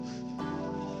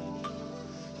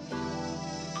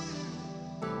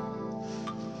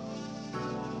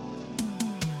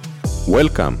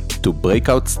Welcome to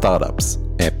Breakout Startups,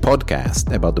 a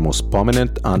podcast about the most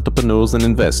prominent entrepreneurs and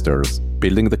investors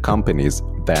building the companies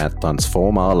that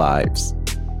transform our lives.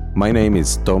 My name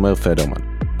is Tomer Federman.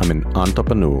 I'm an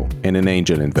entrepreneur and an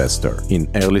angel investor in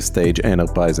early-stage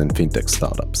enterprise and fintech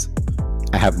startups.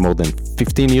 I have more than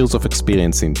 15 years of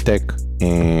experience in tech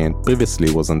and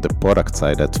previously was on the product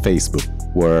side at Facebook,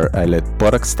 where I led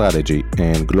product strategy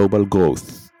and global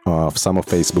growth of some of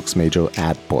Facebook's major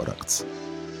ad products.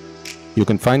 You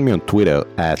can find me on Twitter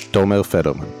at Tomer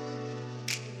Federman.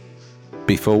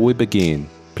 Before we begin,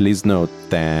 please note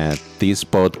that this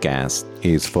podcast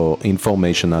is for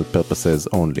informational purposes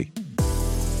only.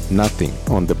 Nothing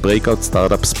on the Breakout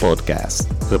Startups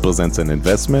podcast represents an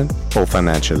investment or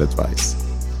financial advice.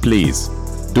 Please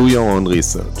do your own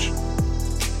research.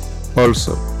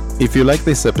 Also, if you like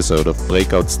this episode of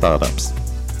Breakout Startups,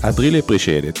 I'd really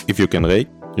appreciate it if you can rate,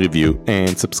 review,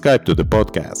 and subscribe to the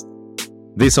podcast.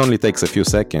 This only takes a few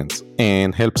seconds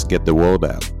and helps get the word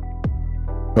out.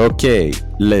 Okay,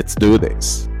 let's do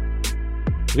this.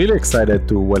 Really excited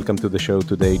to welcome to the show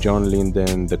today John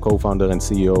Linden, the co-founder and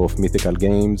CEO of Mythical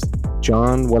Games.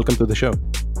 John, welcome to the show.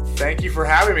 Thank you for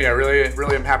having me. I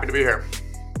really am happy to be here.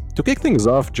 To kick things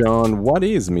off, John, what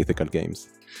is Mythical Games?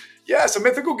 Yeah, so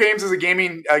Mythical Games is a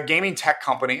gaming tech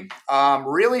company,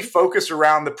 really focused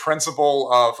around the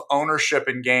principle of ownership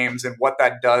in games and what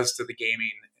that does to the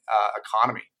gaming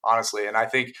economy, honestly. And I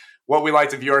think what we like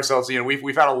to view ourselves,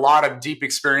 we've had a lot of deep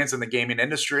experience in the gaming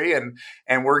industry,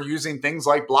 and we're using things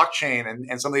like blockchain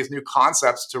and some of these new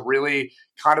concepts to really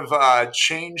kind of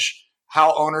change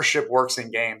how ownership works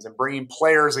in games and bringing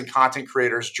players and content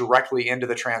creators directly into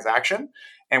the transaction.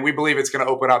 And we believe it's going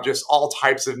to open up just all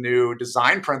types of new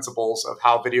design principles of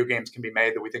how video games can be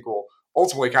made that we think will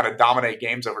ultimately kind of dominate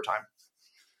games over time.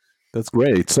 That's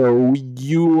great. So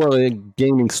you are a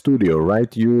gaming studio,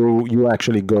 right? You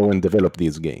actually go and develop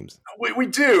these games. We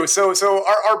do. So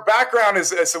our background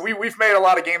is we've made a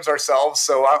lot of games ourselves.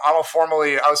 So I was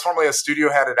formerly a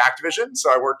studio head at Activision.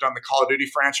 So I worked on the Call of Duty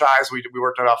franchise. We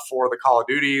worked on about 4 of the Call of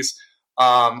Duties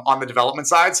on the development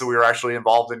side. So we were actually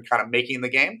involved in kind of making the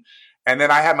game. And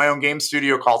then I had my own game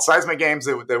studio called Seismic Games.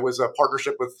 There was a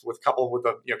partnership with a couple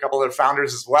other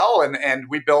founders as well. And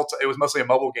we built, it was mostly a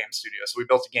mobile game studio. So we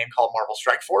built a game called Marvel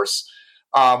Strike Force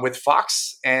with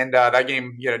Fox. And that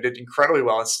game, did incredibly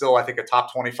well. It's still, I think, a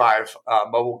top 25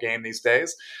 mobile game these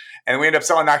days. And we ended up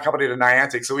selling that company to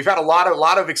Niantic. So we've had a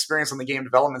lot of experience on the game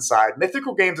development side.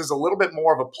 Mythical Games is a little bit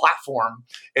more of a platform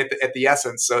at the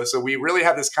essence. So we really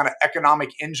have this kind of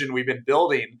economic engine we've been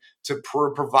building to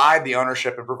provide the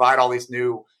ownership and provide all these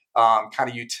new kind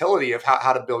of utility of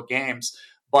how to build games.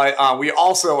 But we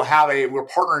also we're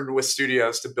partnering with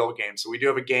studios to build games. So we do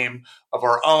have a game of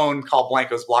our own called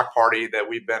Blanco's Block Party that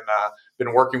we've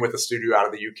been working with a studio out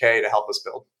of the UK to help us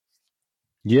build.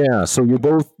 Yeah, so you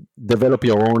both develop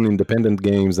your own independent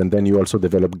games and then you also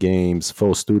develop games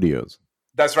for studios.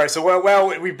 That's right. So,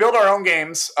 well, we build our own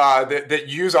games that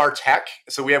use our tech.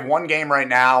 So we have one game right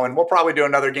now, and we'll probably do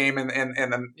another game in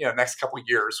the next couple of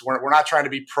years. We're not trying to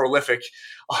be prolific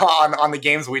on the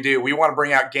games we do. We want to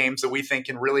bring out games that we think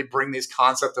can really bring these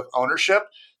concept of ownership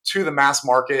to the mass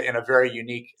market in a very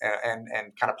unique and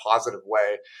kind of positive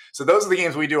way. So those are the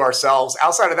games we do ourselves.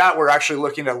 Outside of that, we're actually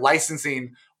looking at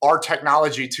licensing our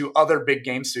technology to other big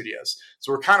game studios.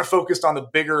 So we're kind of focused on the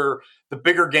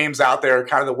bigger games out there,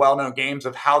 kind of the well-known games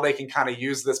of how they can kind of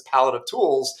use this palette of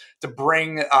tools to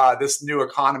bring this new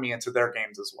economy into their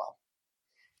games as well.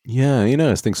 Yeah,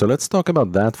 interesting. So let's talk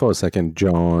about that for a second,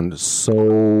 John. So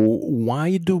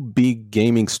why do big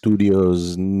gaming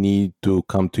studios need to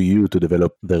come to you to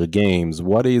develop their games?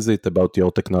 What is it about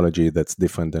your technology that's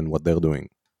different than what they're doing?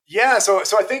 Yeah, so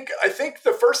I think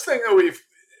the first thing that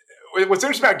what's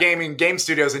interesting about game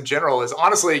studios in general is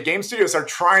honestly, game studios are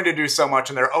trying to do so much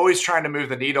and they're always trying to move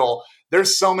the needle.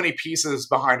 There's so many pieces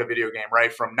behind a video game,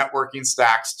 right? From networking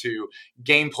stacks to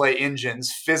gameplay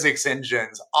engines, physics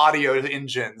engines, audio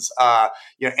engines,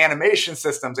 animation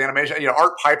systems,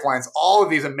 art pipelines, all of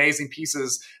these amazing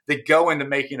pieces that go into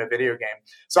making a video game.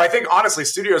 So I think honestly,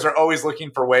 studios are always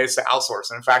looking for ways to outsource.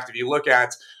 And in fact, if you look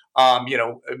at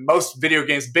most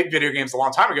big video games a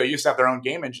long time ago used to have their own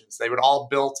game engines. They would all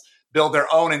build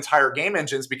their own entire game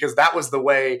engines because that was the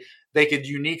way they could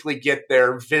uniquely get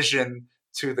their vision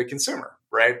to the consumer,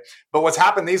 right? But what's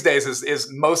happened these days is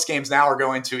most games now are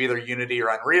going to either Unity or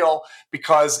Unreal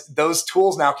because those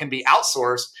tools now can be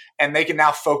outsourced and they can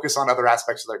now focus on other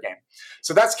aspects of their game.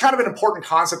 So that's kind of an important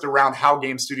concept around how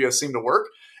game studios seem to work.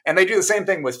 And they do the same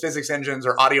thing with physics engines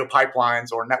or audio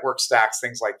pipelines or network stacks,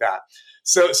 things like that.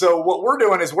 So what we're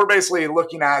doing is we're basically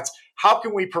looking at how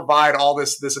can we provide all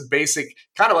this basic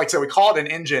kind of like, so we call it an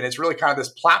engine. It's really kind of this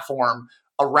platform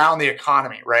around the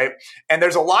economy, right? And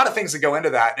there's a lot of things that go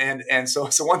into that. And so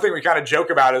one thing we kind of joke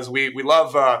about is we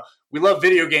love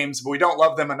video games, but we don't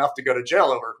love them enough to go to jail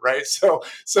over, right? So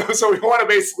we want to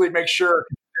basically make sure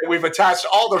that we've attached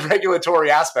all the regulatory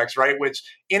aspects, right? Which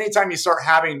anytime you start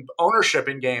having ownership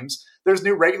in games, there's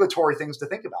new regulatory things to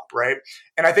think about, right?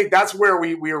 And I think that's where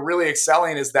we are really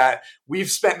excelling, is that we've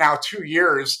spent now 2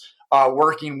 years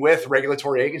working with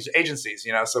regulatory agencies.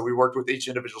 So we worked with each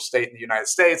individual state in the United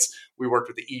States. We worked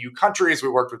with the EU countries. We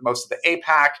worked with most of the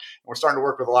APAC. And we're starting to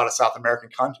work with a lot of South American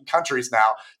countries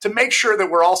now to make sure that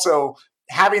we're also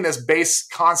having this base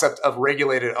concept of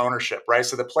regulated ownership, right?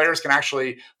 So that players can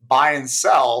actually buy and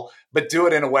sell, but do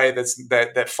it in a way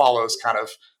that follows kind of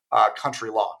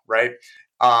country law, right?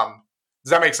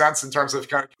 Does that make sense in terms of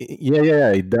kind of?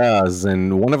 Yeah, it does.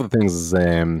 And one of the things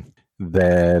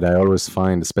that I always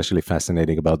find especially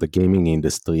fascinating about the gaming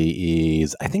industry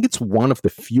is I think it's one of the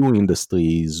few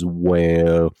industries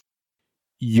where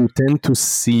you tend to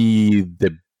see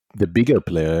the bigger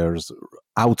players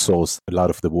outsource a lot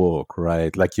of the work,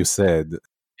 right? Like you said,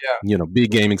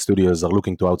 big gaming studios are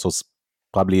looking to outsource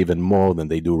probably even more than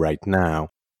they do right now.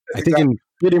 I think in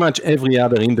pretty much every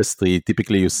other industry,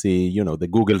 typically you see, the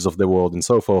Googles of the world and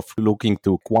so forth looking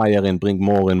to acquire and bring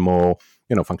more and more,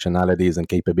 functionalities and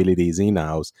capabilities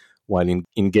in-house, while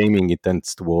in gaming, it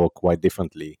tends to work quite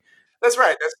differently. That's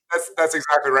right. That's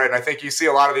exactly right. And I think you see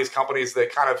a lot of these companies that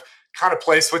kind of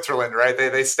play Switzerland, right?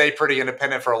 They stay pretty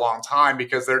independent for a long time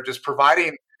because they're just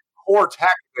providing core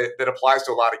tech that applies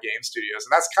to a lot of game studios.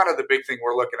 And that's kind of the big thing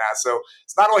we're looking at. So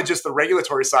it's not only just the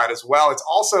regulatory side as well, it's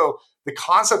also the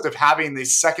concept of having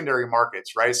these secondary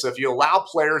markets, right? So if you allow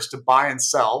players to buy and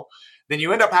sell, then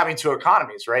you end up having two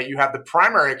economies, right? You have the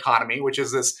primary economy, which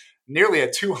is this nearly a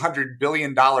 $200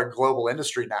 billion global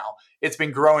industry now. It's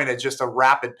been growing at just a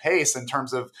rapid pace in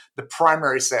terms of the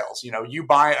primary sales. You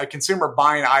buy a consumer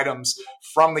buying items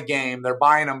from the game, they're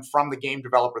buying them from the game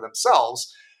developer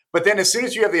themselves. But then as soon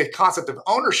as you have the concept of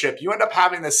ownership, you end up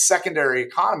having this secondary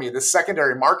economy, this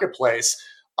secondary marketplace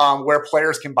where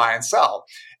players can buy and sell.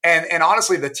 And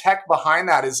honestly, the tech behind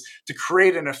that is to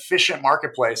create an efficient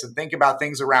marketplace and think about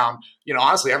things around,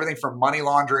 honestly, everything from money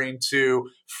laundering to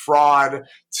fraud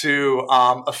to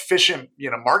efficient,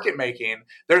 market making.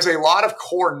 There's a lot of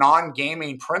core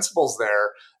non-gaming principles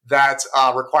there that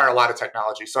require a lot of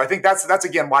technology. So I think that's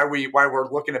again why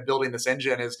we're looking at building this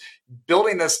engine, is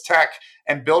building this tech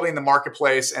and building the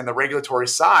marketplace and the regulatory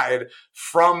side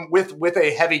with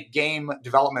a heavy game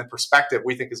development perspective.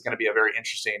 We think is going to be a very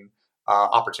interesting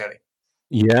opportunity.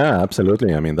 Yeah,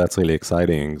 absolutely. I mean, that's really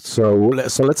exciting. So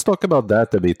let's talk about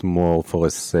that a bit more for a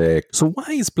sec. So why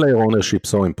is player ownership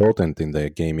so important in the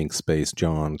gaming space,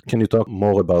 John? Can you talk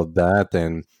more about that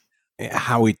and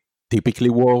how it typically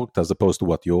worked as opposed to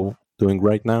what you're doing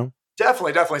right now?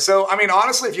 Definitely. So, I mean,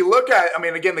 honestly, if you look at,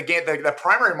 again, the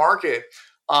primary market,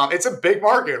 it's a big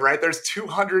market, right? There's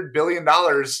 $200 billion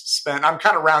spent. I'm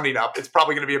kind of rounding up. It's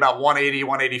probably going to be about 180,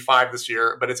 185 this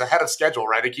year, but it's ahead of schedule,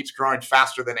 right? It keeps growing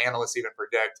faster than analysts even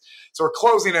predict. So we're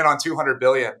closing in on 200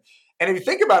 billion. And if you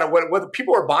think about it, what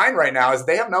people are buying right now is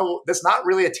that's not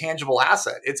really a tangible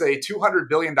asset. It's a $200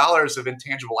 billion of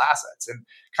intangible assets. And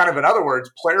kind of in other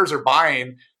words, players are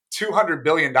buying $200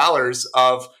 billion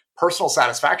of personal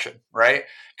satisfaction, right?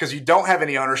 Because you don't have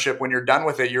any ownership when you're done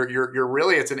with it. You're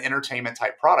really, it's an entertainment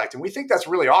type product. And we think that's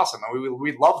really awesome. And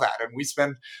we love that. And we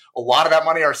spend a lot of that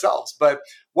money ourselves. But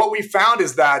what we found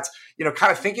is that,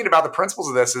 kind of thinking about the principles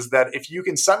of this is that if you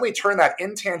can suddenly turn that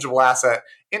intangible asset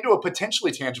into a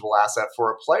potentially tangible asset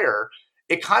for a player,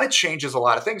 it kind of changes a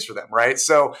lot of things for them, right?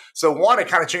 So one, it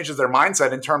kind of changes their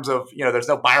mindset in terms of, there's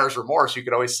no buyer's remorse. You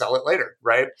could always sell it later,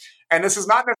 right? And this is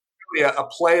not necessarily a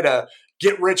play to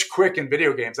get rich quick in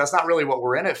video games. That's not really what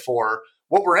we're in it for.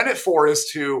 What we're in it for is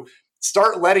to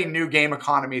start letting new game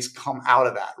economies come out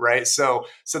of that, right? So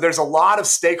there's a lot of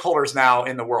stakeholders now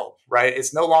in the world, right?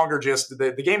 It's no longer just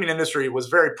the gaming industry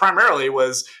was primarily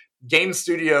game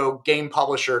studio, game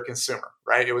publisher, consumer,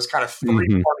 right? It was kind of three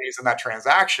parties in that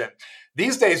transaction.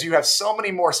 These days, you have so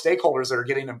many more stakeholders that are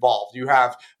getting involved. You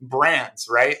have brands,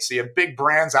 right? So you have big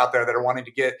brands out there that are wanting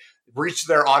to reach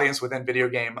their audience within video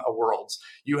game worlds.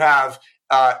 You have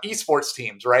esports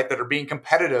teams, right, that are being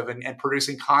competitive and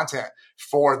producing content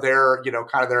for their,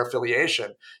 kind of their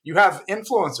affiliation. You have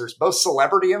influencers, both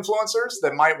celebrity influencers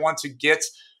that might want to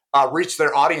reach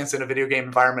their audience in a video game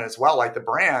environment as well, like the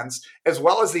brands, as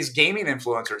well as these gaming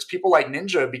influencers. People like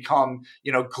Ninja become,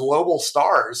 global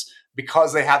stars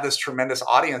because they have this tremendous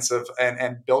audience of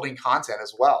and building content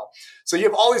as well. So you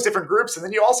have all these different groups, and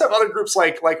then you also have other groups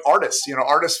like artists,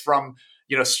 artists from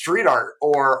street art,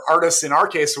 or artists in our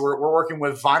case, we're working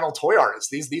with vinyl toy artists.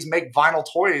 These make vinyl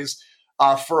toys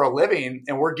for a living,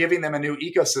 and we're giving them a new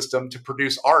ecosystem to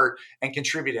produce art and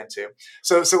contribute into.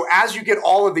 So as you get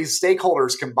all of these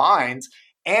stakeholders combined,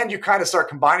 and you kind of start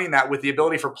combining that with the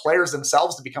ability for players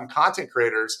themselves to become content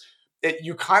creators,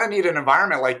 you kind of need an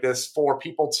environment like this for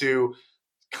people to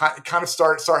kind of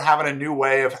start having a new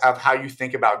way of how you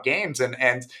think about games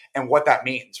and what that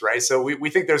means, right? So we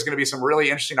think there's going to be some really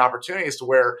interesting opportunities to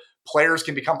where players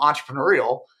can become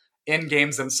entrepreneurial in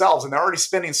games themselves, and they're already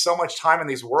spending so much time in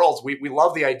these worlds. We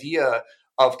love the idea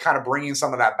of kind of bringing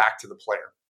some of that back to the player.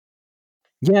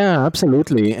 Yeah,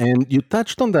 absolutely. And you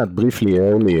touched on that briefly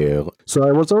earlier. So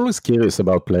I was always curious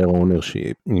about player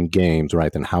ownership in games,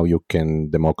 right? And how you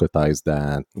can democratize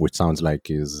that, which sounds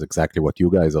like is exactly what you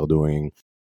guys are doing.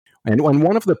 And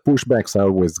one of the pushbacks I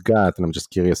always got, and I'm just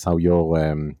curious how you're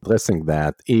addressing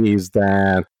that, is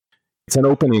that it's an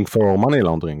opening for money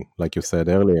laundering, like you said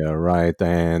earlier, right?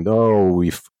 And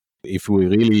if we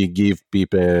really give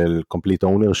people complete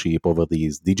ownership over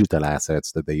these digital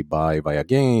assets that they buy via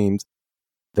games,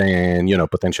 then,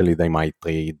 potentially they might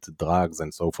trade drugs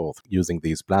and so forth using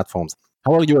these platforms.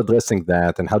 How are you addressing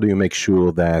that? And how do you make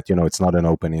sure that, it's not an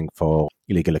opening for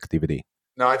illegal activity?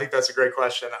 No, I think that's a great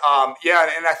question. Yeah,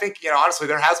 and I think, honestly,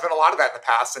 there has been a lot of that in the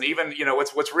past. And even,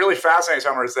 what's really fascinating,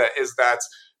 Tomer, is that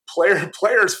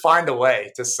players find a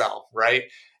way to sell, right?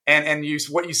 And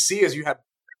what you see is you have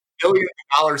billions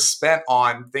of dollars spent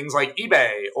on things like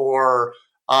eBay or,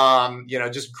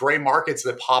 just gray markets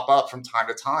that pop up from time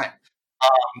to time.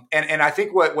 And I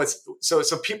think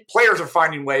players are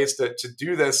finding ways to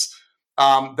do this.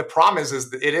 The problem is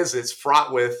that it's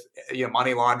fraught with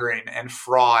money laundering and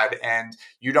fraud, and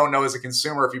you don't know as a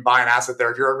consumer if you buy an asset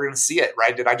there if you're ever going to see it,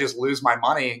 right? Did I just lose my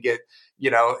money and get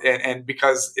and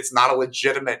because it's not a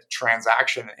legitimate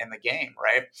transaction in the game,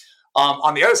 right?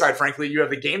 On the other side, frankly, you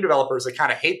have the game developers that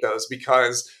kind of hate those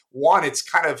because, one, it's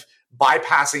kind of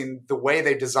bypassing the way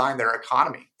they design their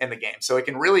economy in the game. So it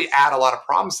can really add a lot of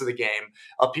problems to the game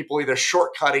of people either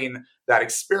shortcutting that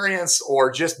experience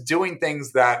or just doing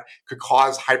things that could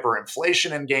cause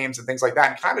hyperinflation in games and things like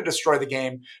that and kind of destroy the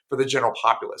game for the general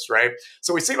populace, right?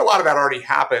 So we've seen a lot of that already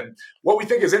happen. What we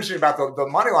think is interesting about the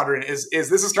money laundering is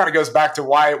kind of goes back to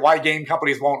why game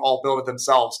companies won't all build it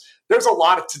themselves. There's a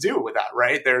lot to do with that,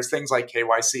 right? There's things like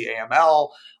KYC, AML.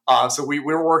 So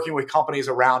we're working with companies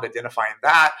around identifying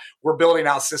that. We're building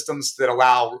out systems that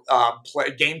allow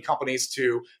game companies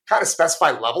to kind of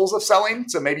specify levels of selling.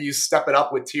 So maybe you step it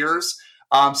up with tiers.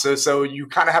 So you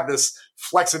kind of have this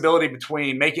flexibility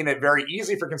between making it very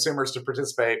easy for consumers to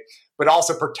participate, but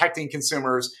also protecting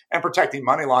consumers and protecting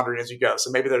money laundering as you go. So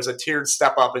maybe there's a tiered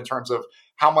step up in terms of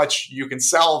how much you can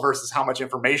sell versus how much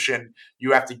information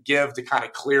you have to give to kind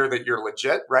of clear that you're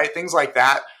legit, right? Things like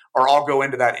that are all go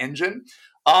into that engine.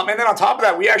 And then on top of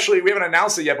that, we haven't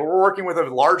announced it yet, but we're working with a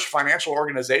large financial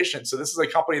organization. So this is a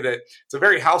company that it's a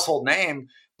very household name,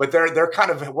 but they're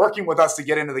kind of working with us to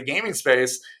get into the gaming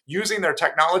space using their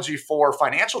technology for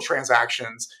financial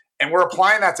transactions. And we're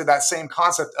applying that to that same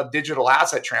concept of digital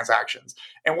asset transactions.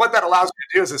 And what that allows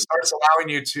you to do is it starts allowing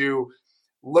you to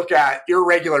look at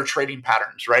irregular trading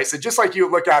patterns, right? So just like you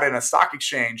look at in a stock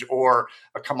exchange or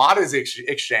a commodities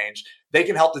exchange, they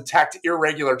can help detect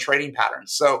irregular trading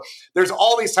patterns. So there's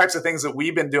all these types of things that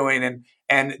we've been doing.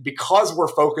 And because we're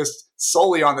focused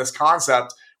solely on this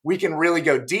concept, we can really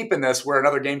go deep in this where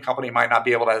another game company might not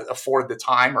be able to afford the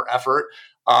time or effort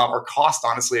or cost,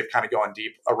 honestly, of kind of going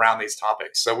deep around these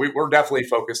topics. So we're definitely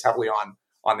focused heavily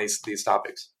on these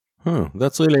topics.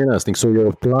 That's really interesting. So you're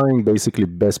applying basically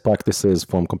best practices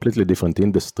from completely different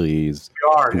industries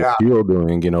to what you're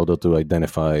doing in order to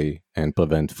identify and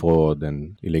prevent fraud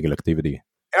and illegal activity.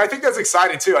 And I think that's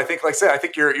exciting too. I think, like I said, I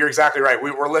think you're exactly right.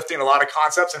 We're lifting a lot of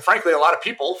concepts and frankly, a lot of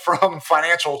people from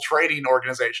financial trading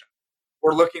organizations.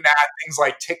 We're looking at things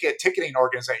like ticketing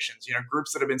organizations,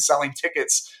 groups that have been selling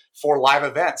tickets for live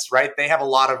events, right? They have a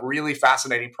lot of really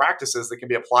fascinating practices that can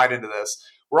be applied into this.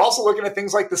 We're also looking at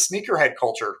things like the sneakerhead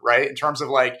culture, right? In terms of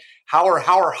like how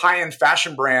are high-end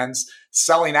fashion brands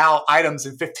selling out items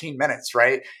in 15 minutes,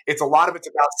 right? It's about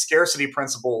scarcity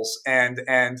principles and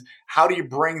how do you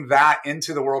bring that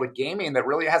into the world of gaming that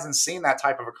really hasn't seen that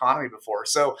type of economy before.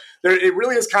 So it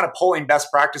really is kind of pulling best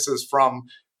practices from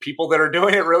people that are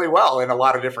doing it really well in a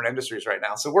lot of different industries right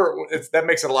now. So that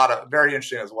makes it very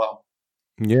interesting as well.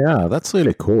 Yeah, that's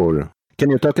really cool. Can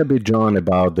you talk a bit, John,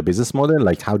 about the business model?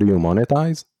 Like, how do you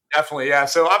monetize? Definitely, yeah.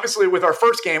 So obviously with our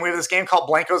first game, we have this game called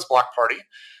Blanco's Block Party.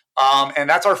 And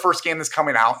that's our first game that's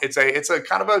coming out. It's a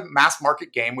kind of a mass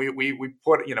market game. We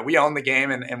put, we own the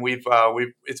game, and we've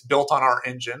it's built on our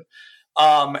engine.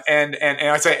 And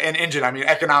I say an engine, I mean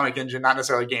economic engine, not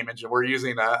necessarily game engine. We're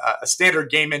using a standard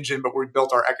game engine, but we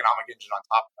built our economic engine on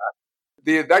top of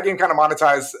that. That game kind of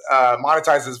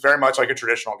monetizes very much like a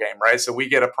traditional game, right? So we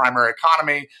get a primary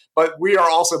economy, but we are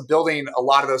also building a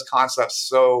lot of those concepts.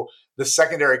 So the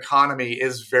secondary economy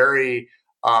is very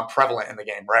prevalent in the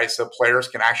game, right? So players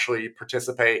can actually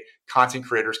participate, content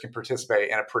creators can participate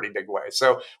in a pretty big way.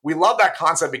 So we love that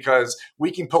concept because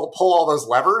we can pull all those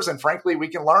levers, and frankly, we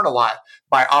can learn a lot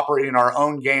by operating our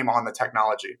own game on the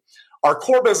technology. Our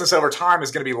core business over time is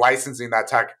going to be licensing that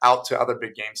tech out to other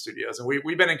big game studios. And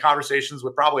we've been in conversations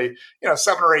with probably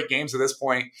 7 or 8 games at this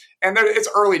point. And it's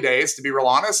early days, to be real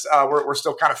honest. We're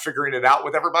still kind of figuring it out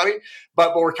with everybody.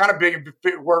 But we're kind of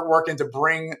we're working to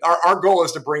bring, our goal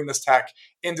is to bring this tech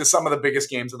into some of the biggest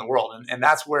games in the world. And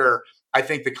that's where I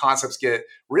think the concepts get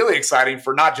really exciting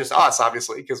for not just us,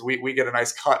 obviously, because we get a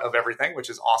nice cut of everything, which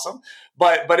is awesome.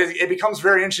 But it becomes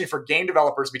very interesting for game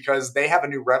developers because they have a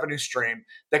new revenue stream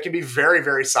that can be very,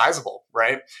 very sizable,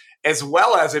 right? As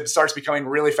well as it starts becoming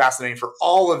really fascinating for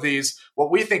all of these, what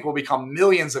we think will become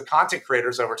millions of content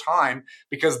creators over time,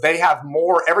 because they have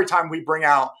more every time we bring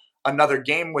out another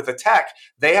game with a tech,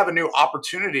 they have a new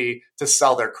opportunity to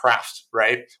sell their craft,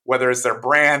 right? Whether it's their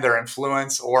brand, their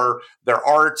influence, or their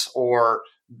art, or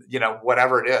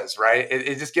whatever it is, right?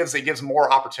 It just gives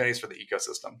more opportunities for the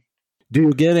ecosystem. Do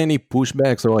you get any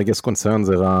pushbacks or I guess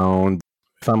concerns around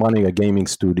if I'm running a gaming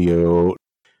studio?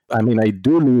 I mean, I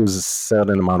do lose a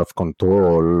certain amount of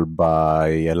control by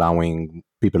allowing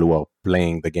people who are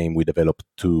playing the game we developed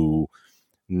to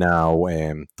now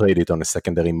trade it on a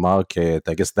secondary market.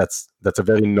 I guess that's a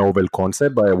very novel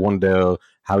concept, but I wonder,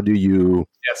 how do you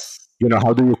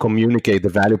how do you communicate the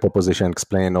value proposition,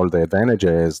 explain all the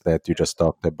advantages that you just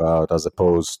talked about, as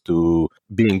opposed to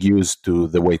being used to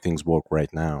the way things work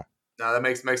right now? No,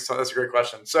 that's a great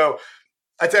question. So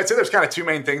I'd say there's kind of 2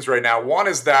 main things right now. One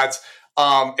is that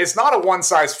it's not a one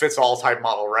size fits all type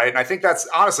model, right? And I think that's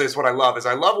honestly is what I love. Is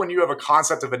I love when you have a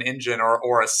concept of an engine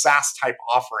or a SaaS type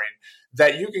offering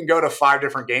that you can go to 5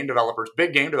 different game developers,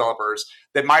 big game developers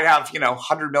that might have,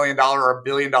 $100 million or $1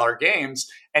 billion games,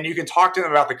 and you can talk to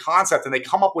them about the concept, and they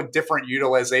come up with different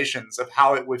utilizations of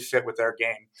how it would fit with their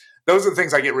game. Those are the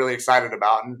things I get really excited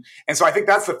about. And so I think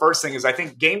that's the first thing is I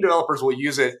think game developers will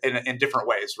use it in different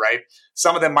ways, right?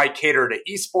 Some of them might cater to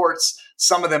esports.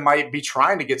 Some of them might be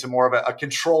trying to get to more of a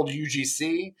controlled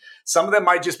UGC. Some of them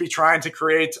might just be trying to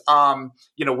create,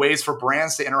 ways for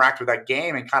brands to interact with that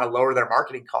game and kind of lower their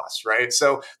marketing costs, right?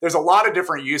 So there's a lot of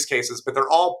different use cases, but they're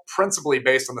all principally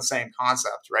based on the same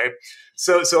concept, right?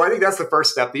 So I think that's the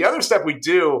first step. The other step we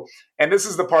do, and this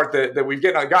is the part that we've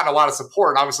gotten a lot of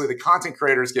support, and obviously the content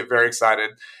creators get very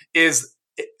excited, is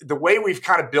the way we've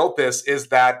kind of built this is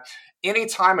that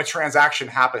anytime a transaction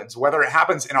happens, whether it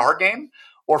happens in our game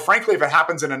or frankly, if it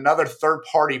happens in another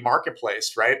third-party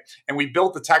marketplace, right? And we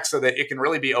built the tech so that it can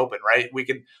really be open, right? We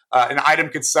can an item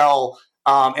could sell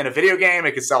in a video game,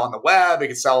 it could sell on the web, it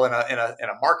could sell in a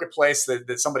marketplace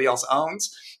that somebody else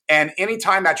owns. And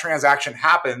anytime that transaction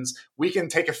happens, we can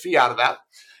take a fee out of that.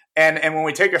 And when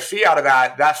we take a fee out of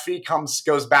that, that fee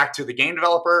goes back to the game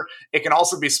developer. It can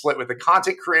also be split with the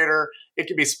content creator. It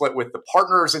can be split with the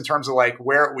partners in terms of like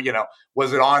where,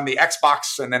 was it on the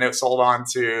Xbox and then it sold on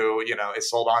to,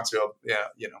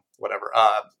 whatever,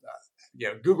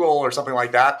 Google or something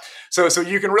like that. So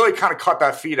you can really kind of cut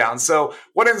that fee down. So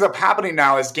what ends up happening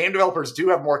now is game developers do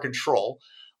have more control.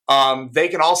 They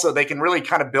can really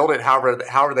kind of build it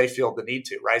however they feel the need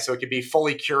to, right? So it could be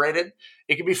fully curated.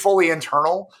 It could be fully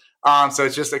internal. So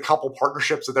it's just a couple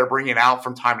partnerships that they're bringing out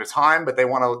from time to time, but they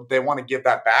want to give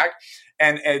that back.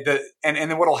 And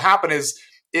then what'll happen is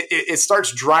it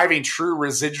starts driving true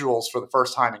residuals for the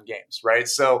first time in games, right?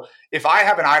 So if I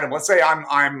have an item, let's say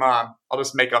I'll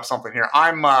just make up something here.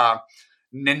 I'm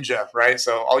Ninja, right?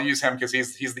 So I'll use him because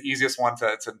he's the easiest one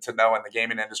to know in the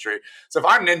gaming industry. So if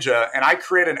I'm Ninja and I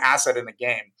create an asset in the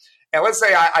game, and let's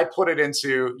say I put it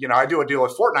into, I do a deal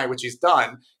with Fortnite, which he's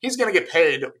done, he's going to get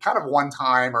paid kind of one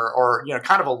time or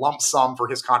kind of a lump sum for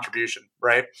his contribution,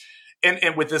 right?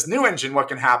 And with this new engine, what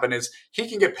can happen is he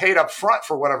can get paid up front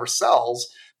for whatever sells.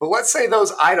 But let's say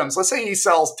those items, let's say he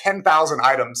sells 10,000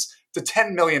 items to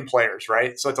 10 million players,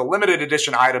 right? So it's a limited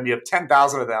edition item. You have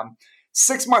 10,000 of them.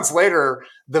 6 months later,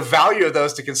 the value of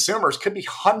those to consumers could be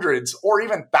hundreds or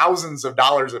even thousands of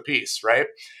dollars a piece, right?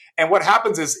 And what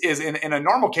happens is in a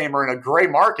normal game or in a gray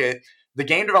market, the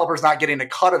game developer is not getting a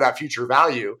cut of that future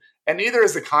value. and neither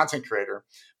is the content creator.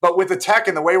 But with the tech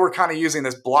and the way we're kind of using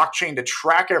this blockchain to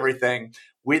track everything,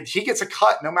 he gets a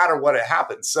cut no matter what it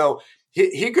happens. So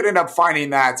he could end up finding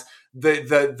that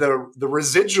the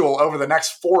residual over the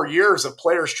next 4 years of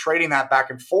players trading that back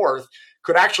and forth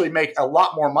could actually make a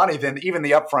lot more money than even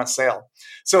the upfront sale.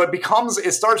 So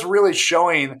it starts really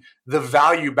showing the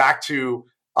value back to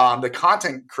the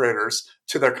content creators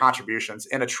to their contributions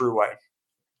in a true way.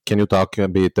 Can you talk a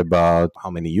bit about how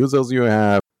many users you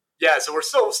have? Yeah, so we're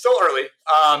still early.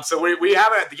 So we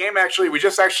haven't, the game actually, we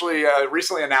just actually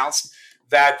recently announced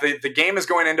that the game is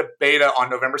going into beta on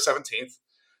November 17th.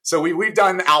 So we've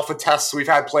done alpha tests. We've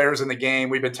had players in the game.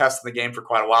 We've been testing the game for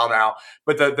quite a while now.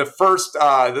 But the first,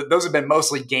 those have been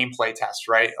mostly gameplay tests,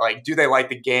 right? Like, do they like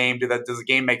the game? Does the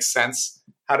game make sense?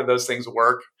 How do those things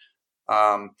work?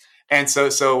 And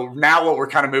so now what we're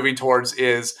kind of moving towards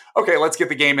is, okay, let's get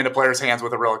the game into players' hands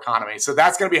with a real economy. So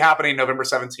that's going to be happening November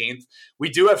 17th. We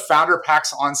do have founder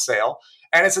packs on sale.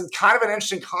 And it's kind of an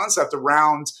interesting concept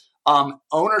around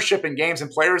ownership in games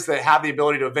and players that have the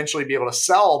ability to eventually be able to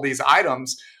sell these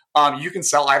items. You can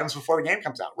sell items before the game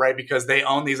comes out, right? Because they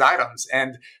own these items.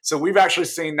 And so we've actually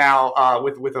seen now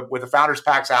with the founders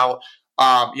packs out,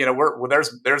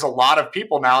 there's a lot of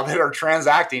people now that are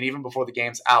transacting even before the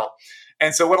game's out.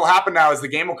 And so what will happen now is the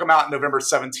game will come out November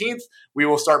 17th. We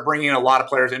will start bringing a lot of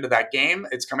players into that game.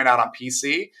 It's coming out on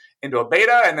PC into a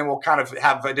beta, and then we'll kind of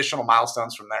have additional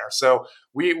milestones from there. So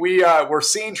we're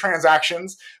seeing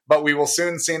transactions, but we will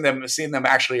soon see them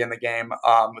actually in the game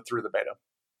through the beta.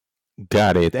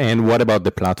 Got it. And what about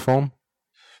the platform?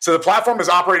 So the platform is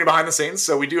operating behind the scenes.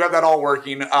 So we do have that all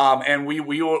working. And we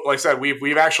like I said,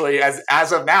 we've actually,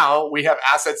 as of now, we have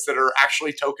assets that are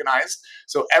actually tokenized.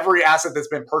 So every asset that's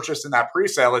been purchased in that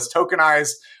pre-sale is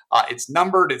tokenized. It's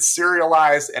numbered, it's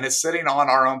serialized, and it's sitting on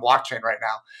our own blockchain right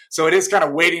now. So it is kind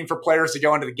of waiting for players to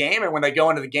go into the game. And when they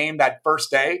go into the game that first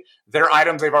day, their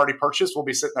items they've already purchased will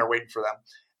be sitting there waiting for them.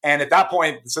 And at that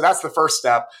point, so that's the first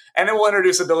step. And then we'll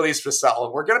introduce abilities to sell.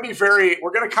 And we're going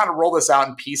to kind of roll this out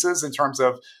in pieces in terms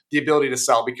of the ability to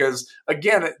sell. Because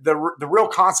again, the real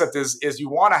concept is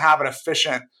you want to have an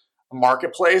efficient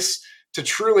marketplace to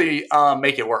truly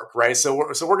make it work, right? So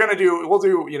we'll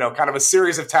do kind of a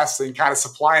series of tests and kind of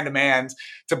supply and demand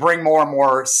to bring more and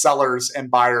more sellers and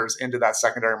buyers into that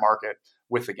secondary market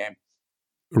with the game.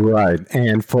 Right.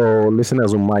 And for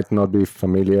listeners who might not be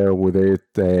familiar with it,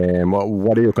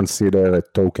 what do you consider a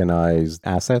tokenized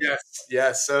asset?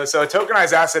 Yes. So a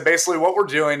tokenized asset, basically what we're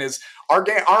doing is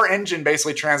our engine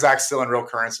basically transacts still in real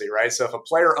currency, right? So if a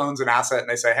player owns an asset and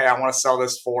they say, hey, I want to sell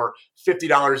this for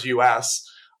 $50 US,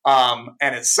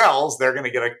 and it sells, they're going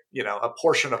to get a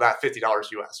portion of that $50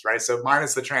 US, right? So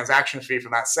minus the transaction fee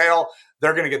from that sale,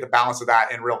 they're going to get the balance of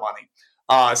that in real money.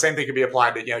 Same thing could be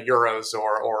applied to euros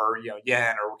or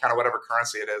yen or kind of whatever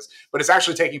currency it is, but it's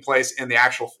actually taking place in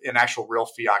actual real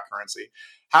fiat currency.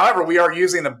 However, we are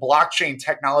using the blockchain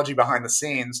technology behind the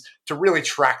scenes to really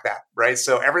track that, right?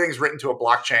 So everything's written to a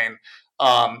blockchain.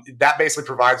 That basically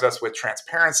provides us with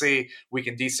transparency. We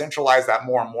can decentralize that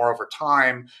more and more over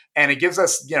time, and it gives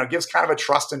us gives kind of a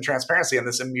trust and transparency in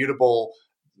this immutable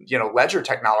ledger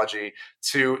technology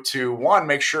to one,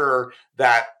 make sure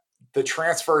that the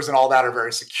transfers and all that are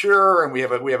very secure, and we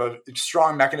have a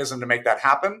strong mechanism to make that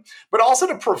happen, but also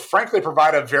to frankly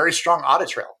provide a very strong audit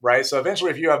trail, right? So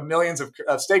eventually, if you have millions of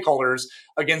stakeholders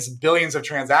against billions of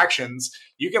transactions,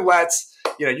 you can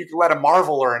let a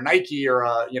Marvel or a Nike or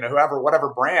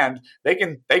whatever brand, they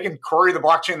can query the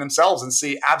blockchain themselves and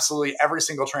see absolutely every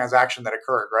single transaction that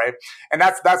occurred, right? And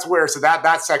that's where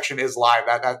that section is live.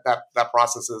 That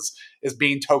process is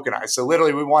being tokenized. So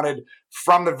literally, we wanted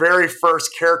from the very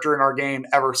first character in our game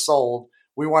ever sold,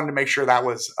 we wanted to make sure that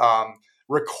was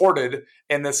recorded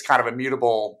in this kind of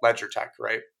immutable ledger tech,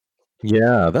 right?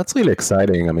 Yeah, that's really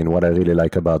exciting. I mean, what I really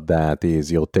like about that is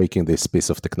you're taking this piece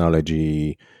of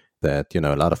technology that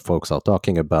a lot of folks are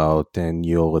talking about, and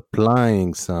you're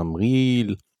applying some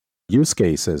real use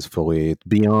cases for it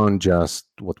beyond just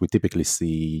what we typically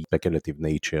see, speculative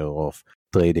nature of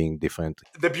trading different.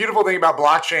 The beautiful thing about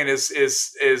blockchain is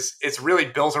it's really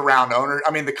built around owner.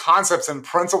 I mean, the concepts and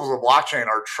principles of blockchain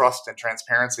are trust and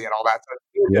transparency and all that. So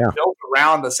it's built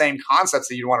around the same concepts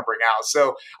that you want to bring out.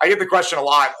 So I get the question a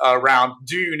lot around,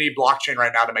 do you need blockchain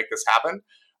right now to make this happen?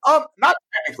 Not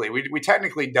technically. We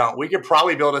technically don't. We could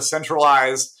probably build a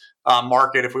centralized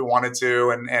market if we wanted to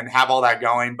and have all that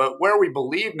going. But where we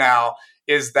believe now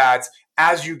is that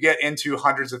as you get into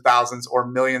hundreds of thousands or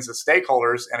millions of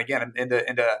stakeholders, and again,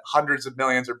 into hundreds of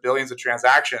millions or billions of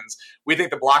transactions, we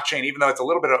think the blockchain, even though it's a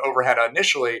little bit of overhead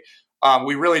initially,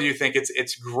 we really do think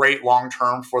it's great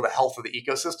long-term for the health of the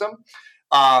ecosystem.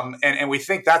 And we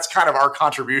think that's kind of our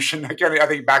contribution. Again, I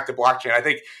think back to blockchain. I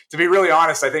think, to be really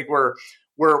honest, I think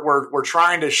we're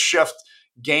trying to shift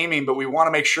gaming, but we want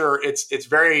to make sure it's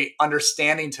very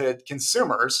understanding to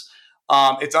consumers.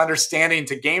 It's understanding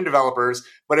to game developers,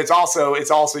 but it's also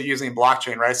using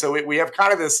blockchain, right? So we have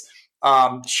kind of this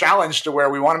challenge to where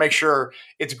we want to make sure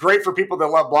it's great for people that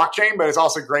love blockchain, but it's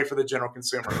also great for the general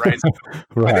consumer, right? So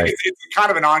right. I think it's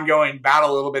kind of an ongoing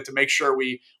battle a little bit to make sure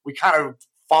we kind of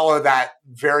follow that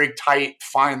very tight,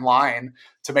 fine line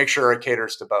to make sure it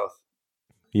caters to both.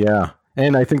 Yeah.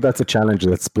 And I think that's a challenge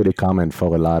that's pretty common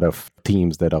for a lot of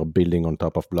teams that are building on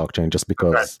top of blockchain, just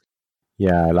because,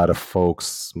 a lot of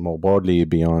folks more broadly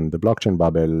beyond the blockchain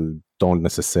bubble don't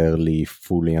necessarily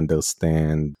fully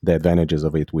understand the advantages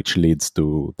of it, which leads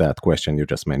to that question you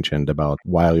just mentioned about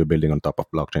why are you building on top of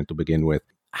blockchain to begin with.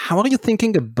 How are you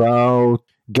thinking about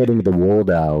getting the word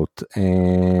out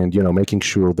and, making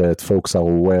sure that folks are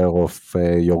aware of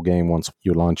your game once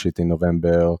you launch it in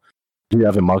November? Do you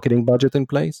have a marketing budget in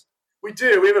place? We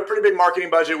do. We have a pretty big marketing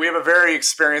budget. We have a very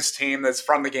experienced team that's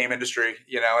from the game industry,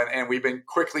 and we've been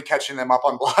quickly catching them up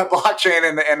on blockchain.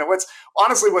 And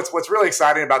what's really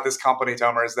exciting about this company,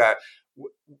 Tomer, is that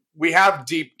we have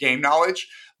deep game knowledge,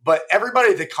 but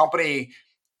everybody at the company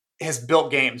has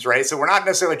built games, right? So we're not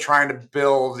necessarily trying to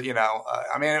build,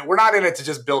 we're not in it to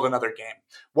just build another game.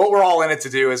 What we're all in it to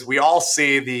do is we all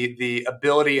see the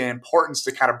ability and importance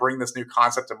to kind of bring this new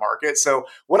concept to market. So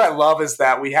what I love is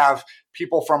that we have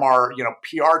people from our,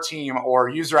 PR team or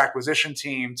user acquisition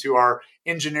team to our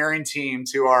engineering team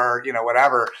to our,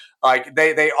 whatever, like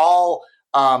they all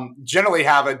generally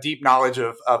have a deep knowledge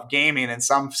of gaming in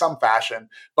some fashion,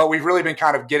 but we've really been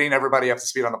kind of getting everybody up to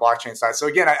speed on the blockchain side. So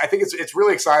again, I think it's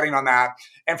really exciting on that.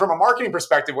 And from a marketing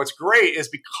perspective, what's great is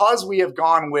because we have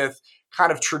gone with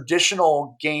kind of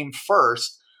traditional game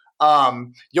first,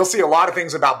 you'll see a lot of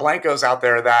things about Blankos out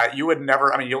there that you'll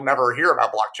never hear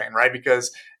about blockchain, right?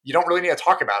 Because you don't really need to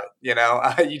talk about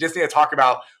it. You just need to talk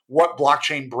about what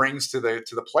blockchain brings to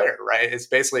the player, right? It's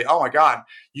basically, oh my God,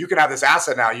 you can have this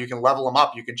asset now. You can level them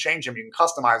up. You can change them. You can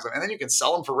customize them, and then you can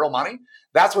sell them for real money.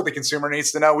 That's what the consumer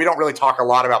needs to know. We don't really talk a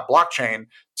lot about blockchain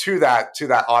to that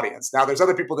audience. Now, there's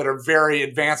other people that are very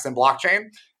advanced in blockchain,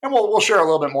 and we'll share a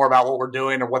little bit more about what we're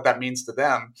doing or what that means to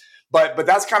them. But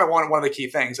that's kind of one of the key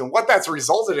things. And what that's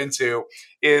resulted into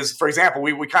is, for example,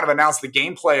 we kind of announced the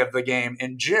gameplay of the game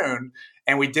in June,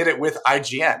 and we did it with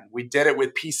IGN. We did it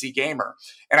with PC Gamer.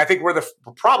 And I think we're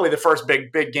probably the first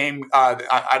big game.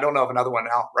 I don't know of another one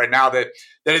out right now that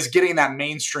is getting that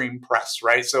mainstream press,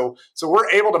 right? So we're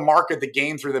able to market the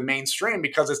game through the mainstream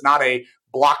because it's not a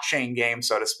blockchain game,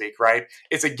 so to speak, right?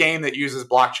 It's a game that uses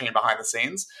blockchain behind the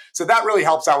scenes. So that really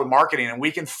helps out with marketing. And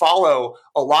we can follow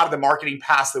a lot of the marketing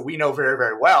paths that we know very,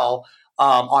 very well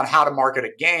on how to market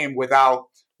a game without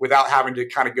having to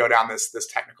kind of go down this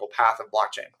technical path of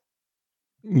blockchain.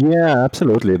 Yeah,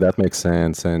 absolutely. That makes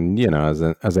sense. And, as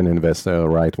an investor,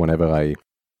 right, whenever I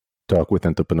talk with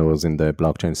entrepreneurs in the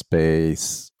blockchain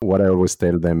space, what I always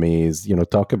tell them is,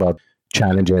 talk about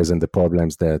challenges and the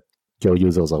problems that your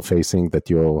users are facing that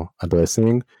you're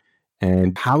addressing.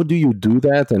 And how do you do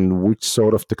that, and which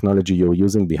sort of technology you're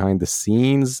using behind the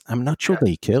scenes? I'm not sure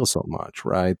they care so much,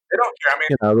 right? They don't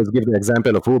care. Let's give the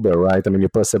example of Uber, right? You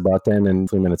press a button and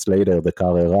 3 minutes later, the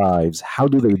car arrives. How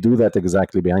do they do that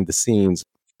exactly behind the scenes?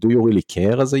 Do you really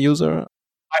care as a user?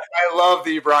 I love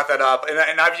that you brought that up.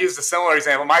 And I've used a similar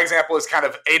example. My example is kind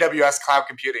of AWS cloud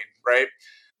computing, right?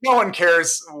 No one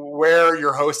cares where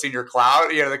you're hosting your cloud,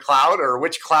 the cloud, or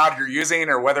which cloud you're using,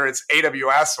 or whether it's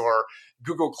AWS or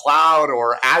Google Cloud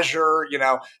or Azure.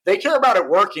 They care about it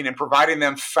working and providing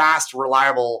them fast,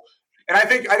 reliable. And I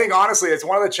think honestly, it's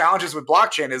one of the challenges with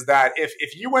blockchain is that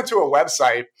if you went to a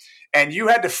website and you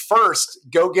had to first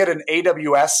go get an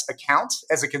AWS account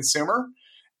as a consumer,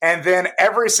 and then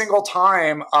every single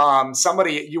time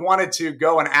you wanted to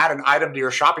go and add an item to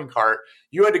your shopping cart,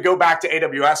 you had to go back to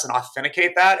AWS and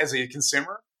authenticate that as a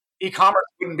consumer. E-commerce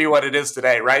wouldn't be what it is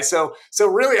today, right? So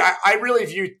really, I really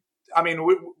view,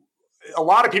 a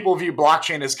lot of people view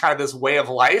blockchain as kind of this way of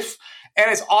life, and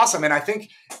it's awesome. And I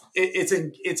think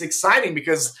it's exciting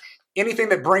because anything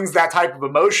that brings that type of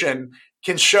emotion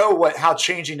can show how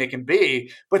changing it can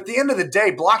be. But at the end of the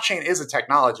day, blockchain is a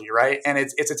technology, right? And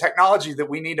it's a technology that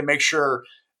we need to make sure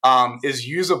is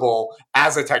usable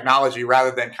as a technology rather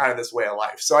than kind of this way of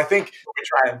life. So I think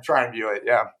we try and view it.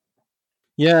 Yeah.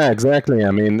 Yeah, exactly.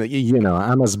 I'm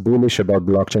as bullish about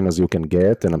blockchain as you can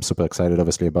get, and I'm super excited,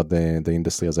 obviously, about the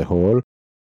industry as a whole.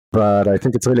 But I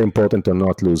think it's really important to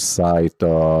not lose sight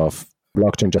of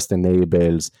blockchain just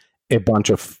enables a bunch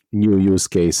of new use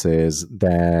cases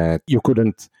that you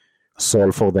couldn't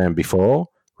solve for them before,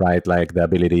 right? Like the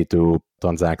ability to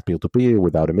transact peer-to-peer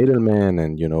without a middleman,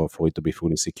 and for it to be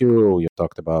fully secure. You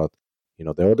talked about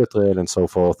the audit trail and so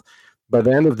forth. But at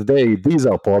the end of the day, these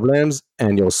are problems,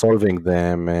 and you're solving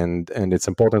them, and it's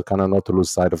important kind of not to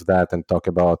lose sight of that and talk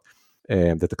about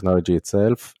the technology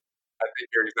itself. I think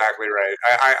you're exactly right.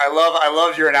 I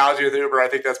love your analogy with Uber. I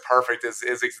think that's perfect. Is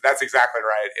that's exactly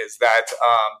right. Is that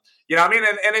I mean,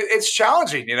 and it's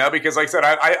challenging, because like I said,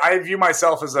 I view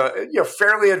myself as a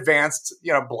fairly advanced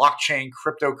blockchain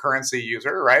cryptocurrency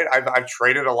user. Right. I've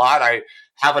traded a lot. I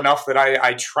have enough that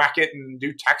I track it and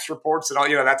do tax reports and all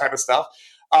that type of stuff.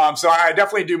 So I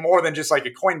definitely do more than just like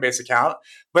a Coinbase account.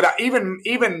 But even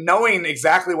knowing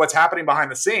exactly what's happening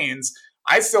behind the scenes,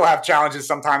 I still have challenges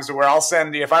sometimes where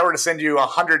if I were to send you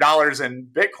 $100 in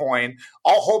Bitcoin,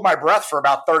 I'll hold my breath for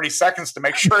about 30 seconds to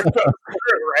make sure it goes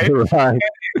through, right? Right.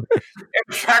 And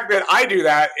the fact that I do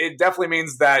that, it definitely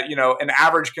means that, an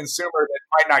average consumer that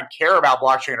might not care about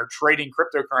blockchain or trading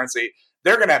cryptocurrency,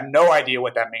 they're going to have no idea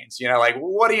what that means. Like,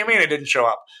 what do you mean it didn't show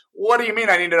up? What do you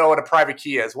mean I need to know what a private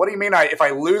key is? What do you mean if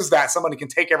I lose that, somebody can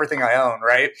take everything I own,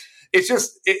 right? It's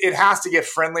just, it has to get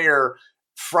friendlier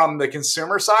from the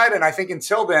consumer side. And I think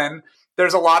until then,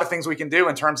 there's a lot of things we can do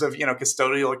in terms of,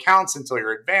 custodial accounts until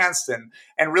you're advanced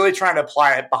and really trying to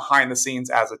apply it behind the scenes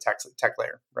as a tech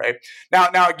layer, right? Now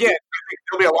again, I think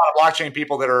there'll be a lot of blockchain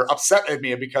people that are upset at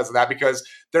me because of that, because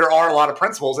there are a lot of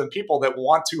principles and people that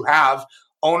want to have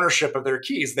ownership of their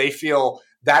keys. They feel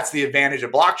that's the advantage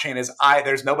of blockchain is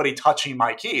there's nobody touching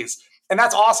my keys. And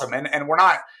that's awesome. And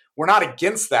we're not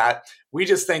against that. We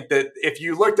just think that if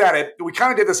you looked at it, we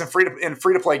kind of did this in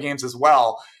free to play games as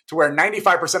well, to where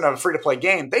 95% of a free to play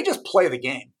game, they just play the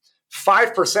game.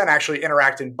 5% actually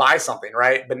interact and buy something,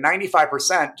 right? But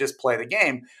 95% just play the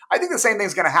game. I think the same thing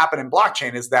is going to happen in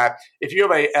blockchain, is that if you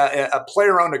have a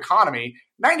player-owned economy,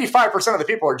 95% of the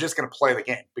people are just going to play the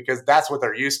game because that's what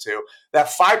they're used to. That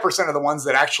 5% of the ones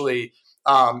that actually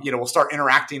will start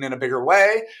interacting in a bigger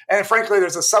way. And frankly,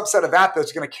 there's a subset of that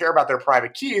that's going to care about their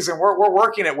private keys. And we're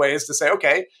working at ways to say,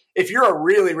 okay, if you're a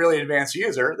really, really advanced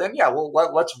user, then yeah, well,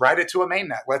 let's write it to a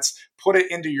mainnet. Let's put it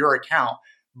into your account.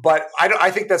 But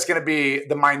I think that's going to be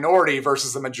the minority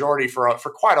versus the majority for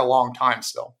quite a long time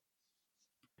still.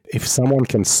 If someone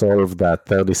can solve that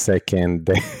 30-second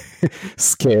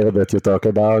scare that you talk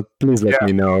about, please let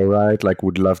me know, right? Like,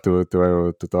 would love to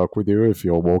talk with you if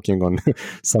you're working on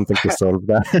something to solve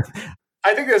that.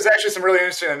 I think there's actually some really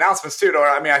interesting announcements too.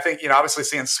 I mean, I think, obviously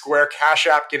seeing Square Cash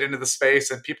App get into the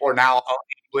space and people are now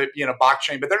owning,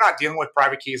 blockchain, but they're not dealing with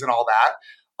private keys and all that.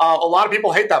 A lot of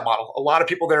people hate that model. A lot of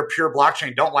people that are pure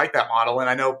blockchain don't like that model. And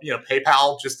I know,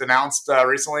 PayPal just announced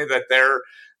recently that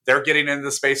they're getting into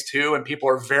the space too, and people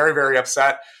are very, very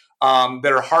upset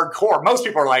that are hardcore. Most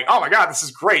people are like, "Oh my God, this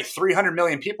is great! 300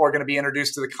 million people are going to be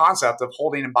introduced to the concept of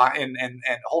holding and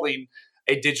holding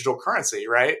a digital currency,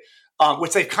 right?"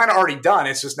 Which they've kind of already done.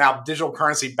 It's just now digital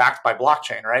currency backed by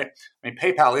blockchain, right? I mean,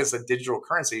 PayPal is a digital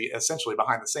currency essentially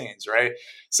behind the scenes, right?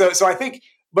 So I think.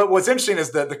 But what's interesting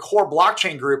is the core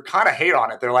blockchain group kind of hate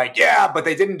on it. They're like, "Yeah, but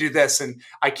they didn't do this, and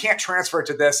I can't transfer it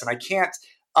to this, and I can't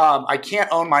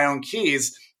own my own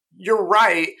keys." You're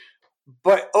right.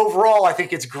 But overall, I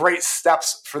think it's great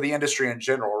steps for the industry in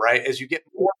general, right? As you get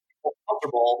more people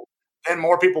comfortable, then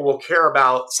more people will care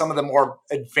about some of the more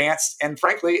advanced and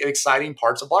frankly exciting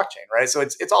parts of blockchain, right? So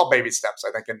it's all baby steps,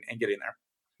 I think, in getting there.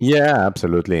 Yeah,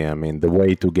 absolutely. I mean, the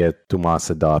way to get to mass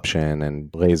adoption and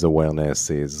raise awareness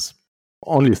is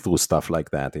only through stuff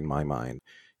like that, in my mind.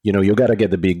 You got to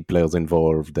get the big players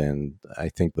involved, and I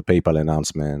think the PayPal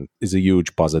announcement is a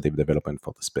huge positive development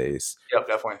for the space. Yep,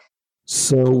 definitely.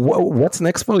 So what's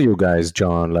next for you guys,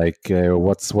 John? Like,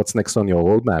 what's next on your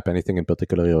roadmap? Anything in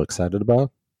particular you're excited about?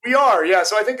 We are, yeah.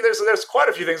 So I think there's quite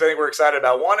a few things I think we're excited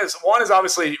about. One is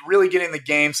obviously really getting the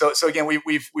game. So again,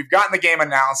 we've gotten the game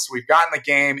announced. We've gotten the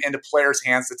game into players'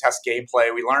 hands to test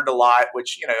gameplay. We learned a lot,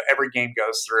 which every game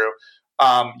goes through.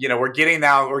 We're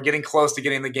getting close to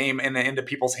getting the game into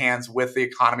people's hands with the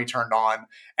economy turned on,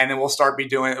 and then we'll start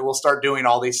doing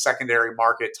all these secondary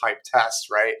market type tests,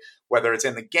 right? Whether it's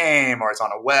in the game or it's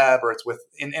on a web or it's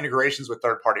in integrations with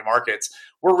third party markets.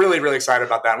 We're really, really excited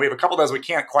about that. And we have a couple of those we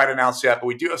can't quite announce yet, but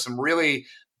we do have some really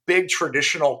big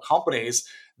traditional companies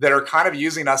that are kind of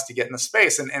using us to get in the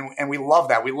space. And we love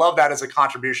that. We love that as a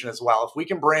contribution as well. If we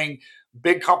can bring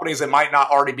big companies that might not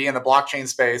already be in the blockchain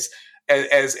space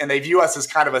and they view us as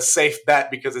kind of a safe bet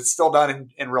because it's still done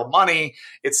in real money.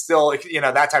 It's still,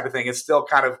 that type of thing. It's still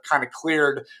kind of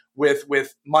cleared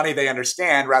with money they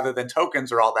understand rather than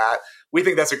tokens or all that. We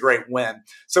think that's a great win.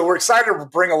 So we're excited to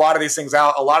bring a lot of these things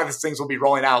out. A lot of these things will be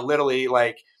rolling out literally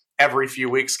like every few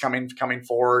weeks coming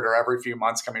forward or every few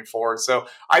months coming forward. So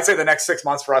I'd say the next 6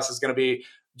 months for us is going to be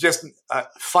just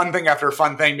fun thing after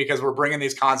fun thing, because we're bringing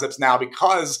these concepts now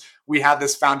because we have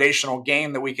this foundational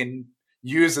game that we can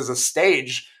use as a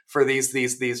stage for these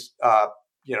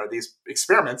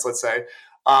experiments, let's say.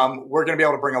 We're going to be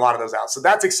able to bring a lot of those out. So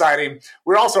that's exciting.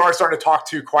 We also are starting to talk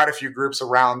to quite a few groups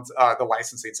around the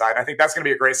licensing side. I think that's going to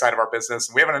be a great side of our business.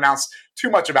 And we haven't announced too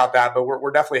much about that, but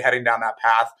we're definitely heading down that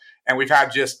path. And we've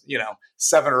had just,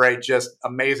 7 or 8 just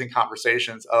amazing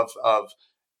conversations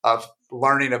of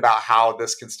learning about how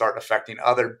this can start affecting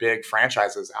other big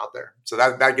franchises out there. So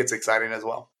that gets exciting as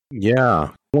well.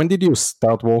 Yeah. When did you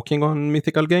start working on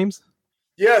Mythical Games?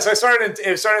 Yes, I started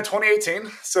in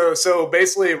 2018. So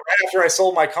basically, right after I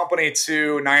sold my company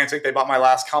to Niantic, they bought my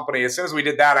last company. As soon as we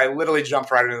did that, I literally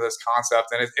jumped right into this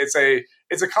concept, and it's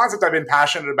a concept I've been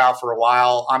passionate about for a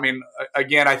while. I mean,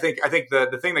 again, I think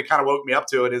the thing that kind of woke me up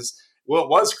to it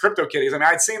was CryptoKitties. I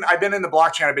mean, I've been in the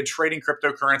blockchain. I've been trading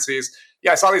cryptocurrencies.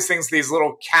 Yeah, I saw these things, these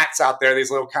little cats out there,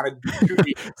 these little kind of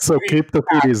 2D. So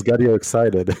CryptoKitties got you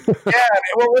excited. Yeah.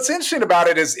 Well, what's interesting about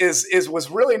it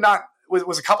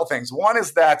was a couple things. One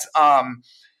is that,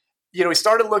 we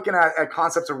started looking at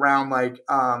concepts around like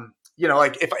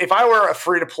if I were a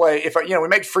free to play, we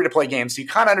make free to play games, so you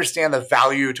kind of understand the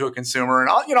value to a consumer, and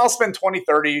I'll spend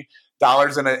 $20-$30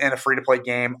 in a free to play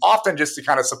game, often just to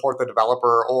kind of support the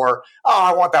developer, or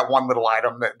I want that one little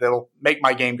item that'll make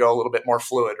my game go a little bit more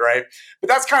fluid, right? But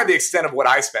that's kind of the extent of what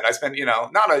I spend. I spend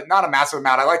not a massive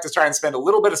amount. I like to try and spend a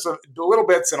little bits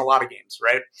in a lot of games,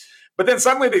 right? But then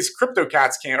suddenly these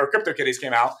CryptoKitties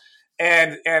came out,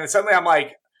 and suddenly I'm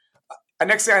like,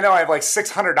 next thing I know, I have like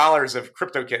 $600 of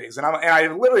CryptoKitties, and I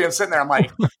literally am sitting there. I'm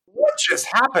like, what just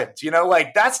happened?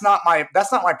 Like that's not my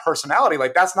personality.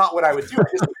 Like that's not what I would do.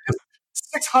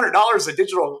 $600 of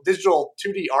digital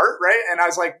 2D art, right? And I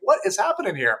was like, what is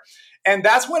happening here? And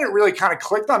that's when it really kind of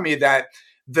clicked on me that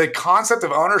the concept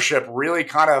of ownership really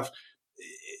kind of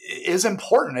is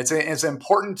important. It's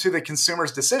important to the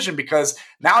consumer's decision, because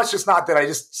now it's just not that I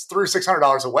just threw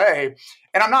 $600 away,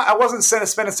 and I wasn't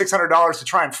spending $600 to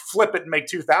try and flip it and make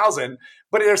 $2,000.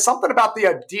 But there's something about the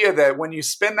idea that when you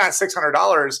spend that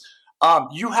 $600,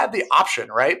 you have the option,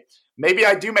 right? Maybe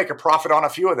I do make a profit on a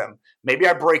few of them. Maybe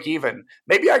I break even.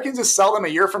 Maybe I can just sell them a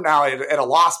year from now at a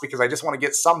loss because I just want to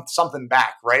get something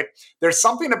back, right? There's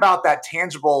something about that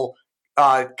tangible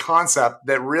concept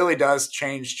that really does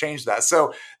change that.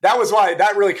 So that was why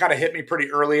that really kind of hit me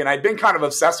pretty early, and I'd been kind of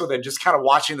obsessed with it, just kind of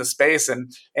watching the space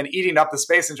and eating up the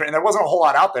space, and there wasn't a whole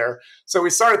lot out there. So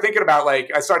we started thinking about, like,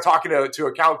 I started talking to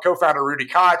a co-founder, Rudy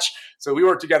Koch. So we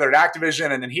worked together at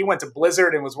Activision, and then he went to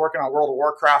Blizzard and was working on World of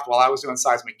Warcraft while I was doing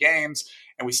Seismic Games.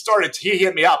 And he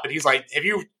hit me up and he's like, have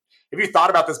you thought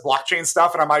about this blockchain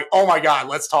stuff? And I'm like, oh my God,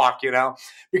 let's talk,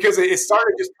 because it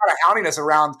started just kind of hounding us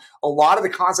around a lot of the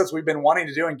concepts we've been wanting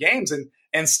to do in games,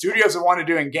 and studios that want to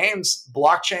do in games,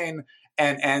 blockchain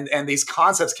and these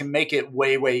concepts can make it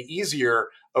way, way easier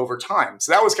over time.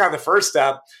 So that was kind of the first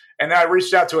step. And then I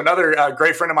reached out to another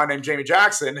great friend of mine named Jamie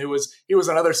Jackson, he was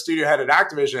another studio head at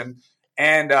Activision,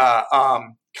 and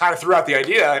kind of threw out the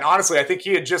idea. And honestly, I think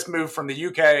he had just moved from the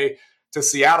UK to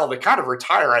Seattle to kind of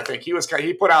retire. I think he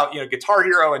put out, Guitar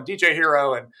Hero and DJ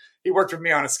Hero, and he worked with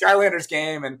me on a Skylanders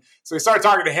game. And so we started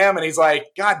talking to him, and he's like,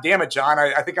 God damn it, John,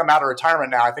 I think I'm out of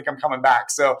retirement now. I think I'm coming back.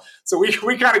 So we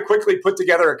kind of quickly put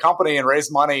together a company and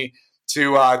raised money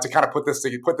to kind of put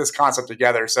this concept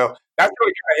together. So that's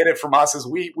really kind of hit it from us, is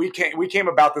we came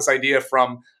about this idea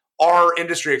from our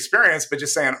industry experience, but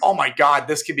just saying, oh my God,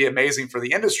 this could be amazing for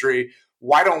the industry.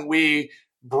 Why don't we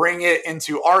bring it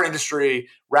into our industry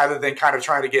rather than kind of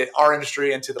trying to get our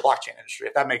industry into the blockchain industry,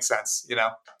 if that makes sense,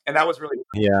 And that was really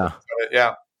yeah.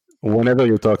 Whenever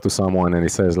you talk to someone and he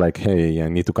says like, hey, I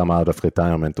need to come out of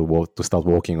retirement to start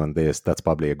working on this, that's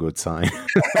probably a good sign.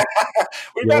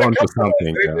 We've had a couple of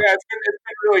them. Yeah, it's been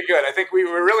really good. I think we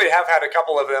really have had a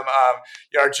couple of them.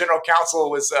 Our general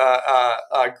counsel was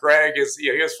Greg. He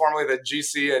was formerly the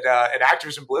GC at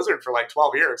Activision Blizzard for like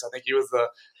 12 years. I think he was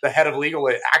the head of legal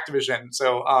at Activision.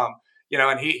 So,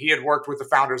 and he had worked with the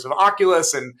founders of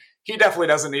Oculus, and he definitely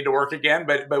doesn't need to work again.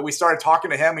 But we started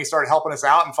talking to him. He started helping us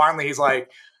out, and finally he's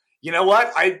like, you know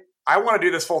what? I want to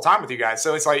do this full time with you guys.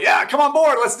 So it's like, yeah, come on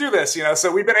board. Let's do this.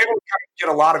 So we've been able to kind of get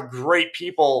a lot of great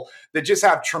people that just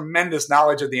have tremendous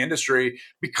knowledge of the industry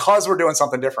because we're doing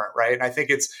something different. Right. And I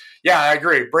think I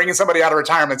agree. Bringing somebody out of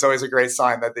retirement is always a great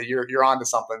sign that you're onto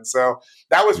something. So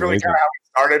that was really kind of how we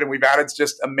started, and we've added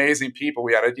just amazing people.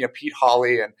 We added, Pete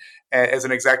Hawley and as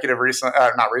an executive recently,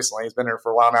 not recently, he's been here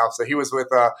for a while now. So he was with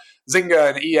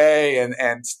Zynga and EA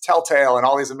and Telltale and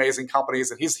all these amazing companies.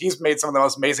 And he's made some of the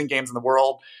most amazing games in the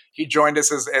world. He joined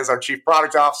us as our chief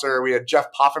product officer. We had Jeff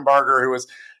Poffenbarger, who was,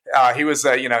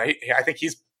 I think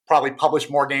he's probably published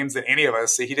more games than any of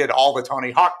us. He did all the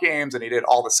Tony Hawk games and he did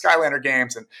all the Skylander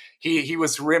games. And he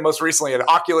was most recently at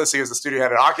Oculus. He was the studio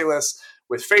head at Oculus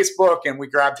with Facebook, and we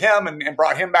grabbed him and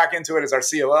brought him back into it as our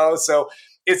COO. So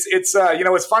it's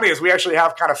what's funny is we actually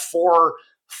have kind of 4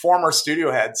 former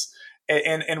studio heads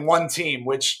in one team,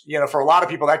 which, for a lot of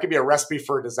people, that could be a recipe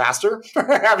for a disaster,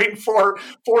 having four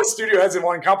studio heads in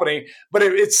one company. But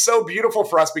it's so beautiful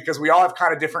for us because we all have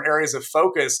kind of different areas of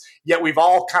focus, yet we've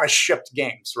all kind of shipped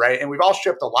games, right? And we've all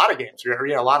shipped a lot of games,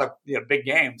 a lot of big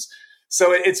games.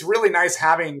 So it's really nice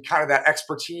having kind of that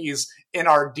expertise in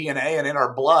our DNA and in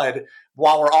our blood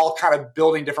while we're all kind of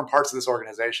building different parts of this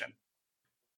organization.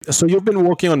 So you've been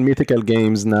working on Mythical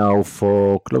Games now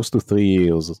for close to 3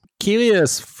 years.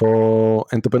 Curious for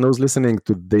entrepreneurs listening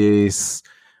to this,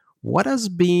 what has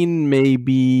been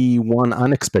maybe one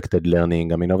unexpected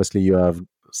learning? I mean, obviously you have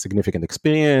significant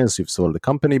experience, you've sold a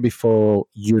company before,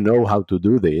 you know how to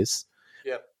do this.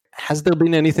 Yep. Has there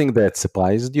been anything that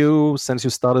surprised you since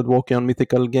you started working on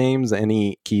Mythical Games?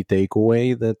 Any key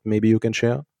takeaway that maybe you can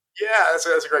share? Yeah,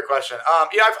 that's a great question.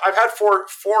 I've had four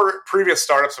previous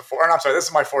startups before. And I'm sorry, this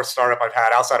is my 4th startup I've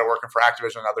had outside of working for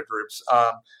Activision and other groups.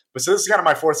 But so this is kind of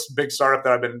my 4th big startup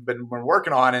that I've been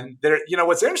working on. And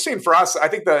what's interesting for us, I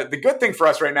think the good thing for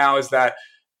us right now is that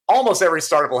almost every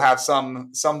startup will have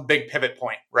some big pivot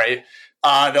point, right?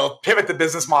 They'll pivot the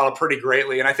business model pretty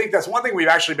greatly. And I think that's one thing we've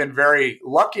actually been very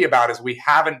lucky about is we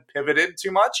haven't pivoted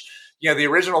too much. The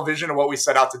original vision of what we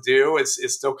set out to do is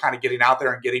still kind of getting out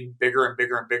there and getting bigger and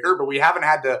bigger and bigger, but we haven't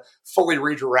had to fully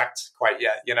redirect quite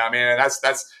yet. And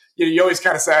that's you always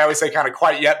kind of say, I always say kind of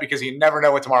quite yet, because you never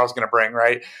know what tomorrow's going to bring,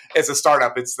 right? As a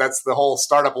startup, that's the whole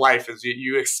startup life is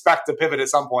you expect to pivot at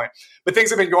some point, but things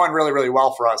have been going really, really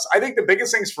well for us. I think the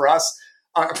biggest things for us,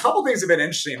 a couple things have been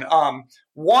interesting.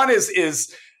 One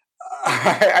is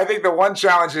I think the one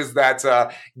challenge is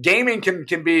that gaming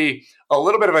can be a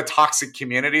little bit of a toxic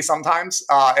community sometimes.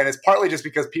 And it's partly just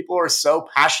because people are so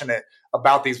passionate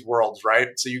about these worlds, right?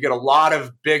 So you get a lot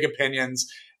of big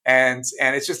opinions and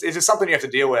it's just something you have to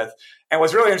deal with. And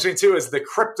what's really interesting too is the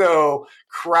crypto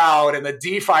crowd and the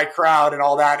DeFi crowd and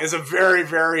all that is a very,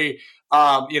 very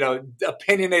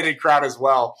opinionated crowd as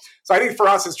well. So I think for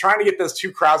us is trying to get those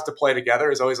two crowds to play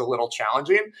together is always a little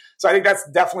challenging. So I think that's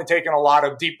definitely taken a lot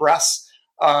of deep breaths,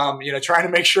 trying to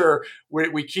make sure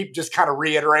we keep just kind of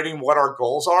reiterating what our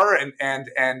goals are and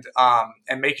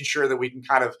making sure that we can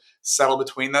kind of settle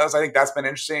between those. I think that's been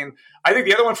interesting. I think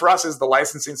the other one for us is the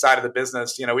licensing side of the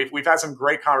business. We've had some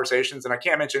great conversations, and I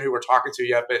can't mention who we're talking to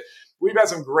yet, but we've had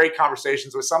some great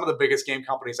conversations with some of the biggest game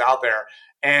companies out there.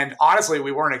 And honestly,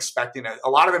 we weren't expecting it. A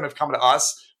lot of them have come to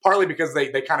us partly because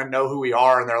they kind of know who we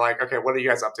are and they're like, okay, what are you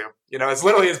guys up to?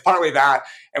 It's partly that.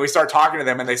 And we start talking to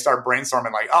them and they start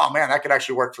brainstorming like, oh man, that could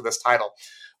actually work for this title.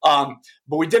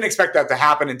 But we didn't expect that to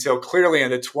happen until clearly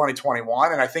into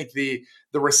 2021. And I think the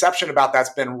reception about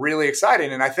that's been really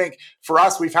exciting. And I think for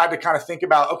us, we've had to kind of think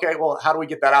about, okay, well, how do we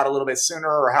get that out a little bit sooner?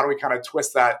 Or how do we kind of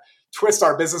twist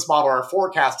our business model, our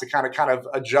forecast to kind of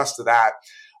adjust to that?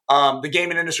 The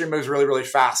gaming industry moves really, really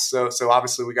fast. So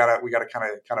obviously we gotta kind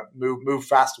of move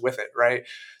fast with it. Right.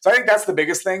 So I think that's the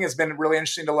biggest thing. Has been really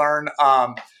interesting to learn.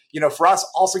 For us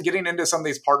also getting into some of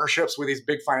these partnerships with these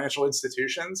big financial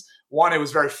institutions. One, it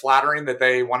was very flattering that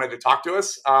they wanted to talk to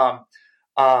us.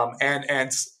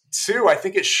 And two, I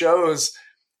think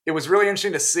it was really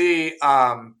interesting to see,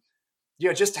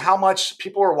 just how much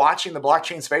people are watching the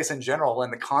blockchain space in general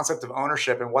and the concept of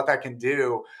ownership and what that can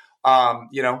do.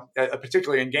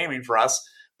 Particularly in gaming for us.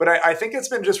 But I think it's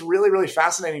been just really, really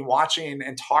fascinating watching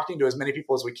and talking to as many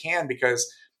people as we can because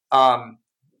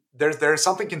there's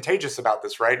something contagious about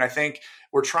this, right? And I think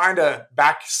we're trying to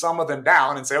back some of them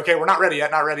down and say, okay, we're not ready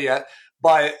yet.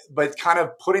 But kind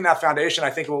of putting that foundation,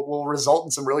 I think will result in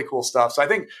some really cool stuff. So I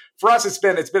think for us, it's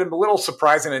been a little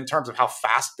surprising in terms of how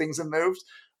fast things have moved.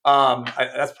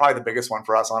 That's probably the biggest one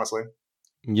for us, honestly.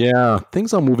 Yeah,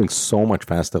 things are moving so much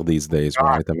faster these days,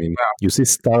 right? I mean, you see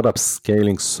startups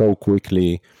scaling so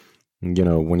quickly,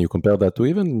 when you compare that to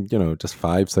even, just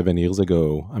 5-7 years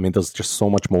ago. I mean, there's just so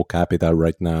much more capital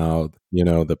right now.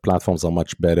 The platforms are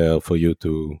much better for you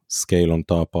to scale on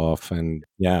top of. And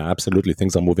yeah, absolutely,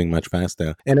 things are moving much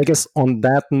faster. And I guess on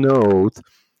that note,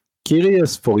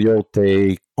 curious for your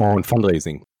take on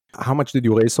fundraising. How much did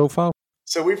you raise so far?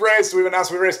 So we've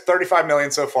announced we raised $35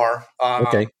 million so far.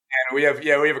 Okay. And we have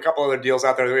a couple other deals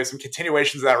out there. We have some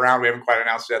continuations of that round we haven't quite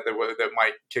announced yet that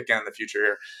might kick in the future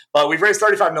here. But we've raised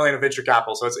 35 million of venture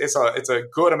capital, so it's a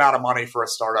good amount of money for a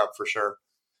startup for sure.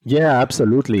 Yeah,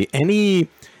 absolutely. Any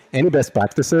best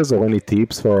practices or any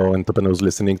tips for entrepreneurs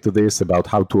listening to this about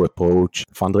how to approach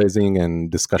fundraising and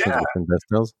discussions with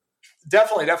investors?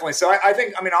 Definitely. So I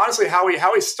think, honestly, how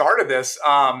we started this,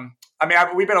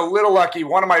 we've been a little lucky.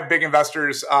 One of my big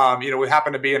investors, we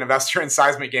happen to be an investor in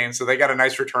Seismic Games, so they got a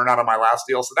nice return out of my last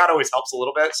deal. So that always helps a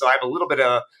little bit. So I had a little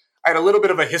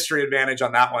bit of a history advantage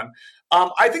on that one.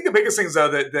 I think the biggest things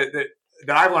though that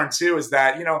I've learned too is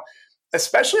that,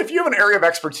 especially if you have an area of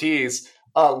expertise,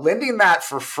 lending that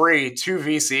for free to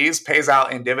VCs pays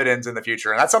out in dividends in the future.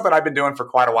 And that's something I've been doing for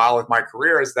quite a while with my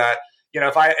career is that,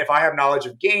 if I have knowledge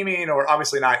of gaming, or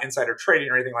obviously not insider trading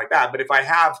or anything like that, but if I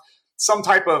have some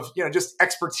type of, just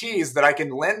expertise that I can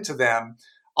lend to them,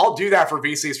 I'll do that for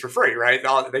VCs for free, right?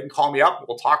 They can call me up.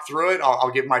 We'll talk through it. I'll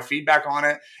give my feedback on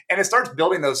it. And it starts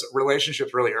building those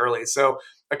relationships really early. So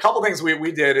a couple things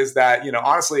we did is that,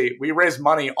 honestly, we raised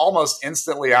money almost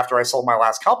instantly after I sold my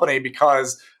last company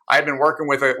because I had been working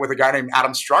with a guy named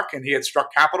Adam Struck, and he had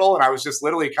Struck Capital. And I was just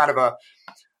literally kind of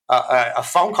a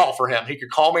phone call for him. He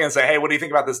could call me and say, hey, what do you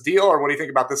think about this deal? Or what do you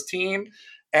think about this team?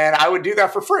 And I would do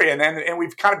that for free. And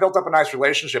we've kind of built up a nice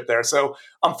relationship there. So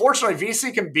unfortunately,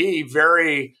 VC can be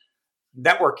very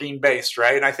networking based,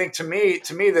 right? And I think to me,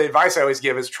 the advice I always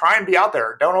give is try and be out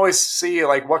there. Don't always see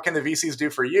like, what can the VCs do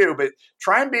for you, but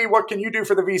try and be, what can you do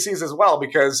for the VCs as well?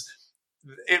 Because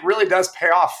it really does pay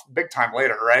off big time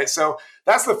later, right? So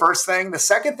that's the first thing. The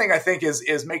second thing I think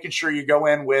is making sure you go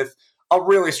in with a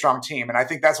really strong team. And I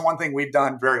think that's one thing we've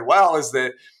done very well is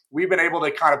that we've been able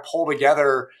to kind of pull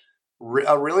together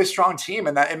a really strong team,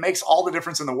 and that it makes all the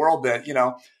difference in the world. That,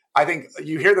 I think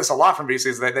you hear this a lot from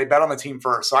VCs that they bet on the team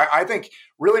first. So I think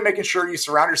really making sure you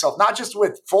surround yourself, not just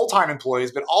with full-time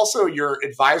employees, but also your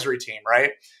advisory team,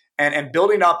 right? And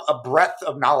building up a breadth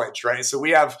of knowledge, right? So we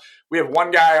have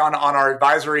one guy on our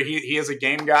advisory. He is a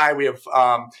game guy. We have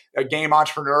a game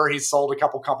entrepreneur. He's sold a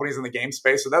couple companies in the game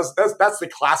space. So that's the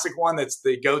classic one. That's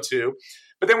the go-to.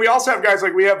 But then we also have guys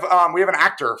like we have an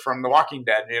actor from The Walking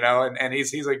Dead, and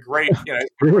he's a great,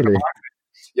 Really?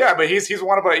 Yeah, but he's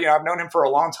one of I've known him for a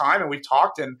long time, and we've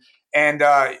talked, and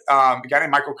a guy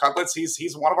named Michael Cutlitz,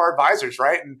 he's one of our advisors,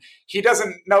 right? And he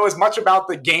doesn't know as much about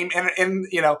the game in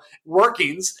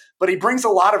workings, but he brings a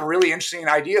lot of really interesting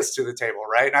ideas to the table,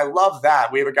 right? And I love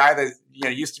that. We have a guy that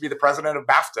used to be the president of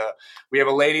BAFTA. We have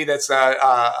a lady that's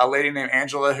a lady named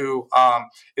Angela who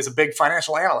is a big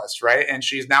financial analyst, right? And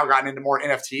she's now gotten into more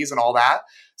NFTs and all that.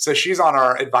 So she's on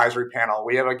our advisory panel.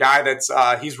 We have a guy that's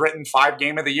he's written 5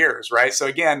 Game of the Years, right? So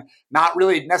again, not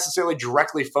really necessarily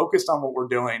directly focused on what we're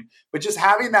doing, but just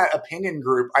having that opinion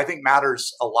group, I think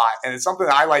matters a lot. And it's something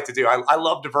that I like to do. I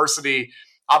love diversity,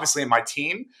 obviously, in my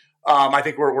team. I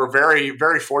think we're very,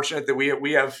 very fortunate that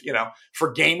we have,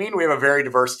 for gaming, we have a very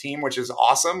diverse team, which is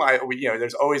awesome.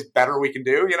 There's always better we can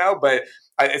do, but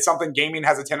it's something gaming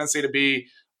has a tendency to be,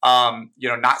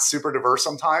 not super diverse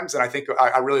sometimes. And I think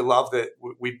I really love that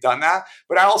we've done that,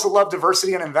 but I also love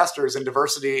diversity in investors and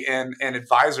diversity in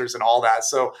advisors and all that.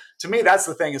 So to me, that's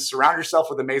the thing, is surround yourself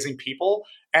with amazing people.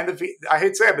 And I hate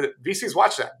to say it, but VCs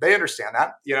watch that. They understand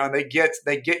that, and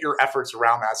they get your efforts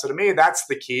around that. So to me, that's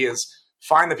the key, is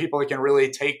find the people that can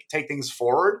really take things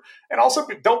forward, and also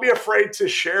don't be afraid to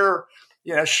share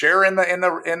in the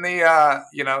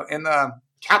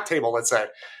cap table, let's say.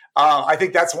 I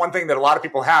think that's one thing that a lot of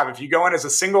people have. If you go in as a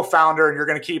single founder and you're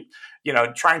going to keep,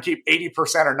 try and keep 80%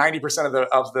 or 90%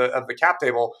 of the cap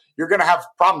table, you're going to have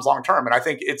problems long term. And I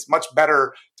think it's much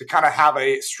better to kind of have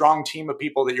a strong team of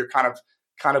people that you're kind of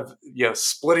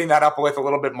splitting that up with a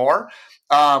little bit more.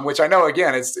 Which I know,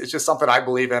 again, it's just something I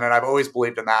believe in, and I've always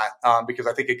believed in that, because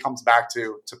I think it comes back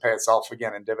to pay itself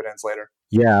again in dividends later.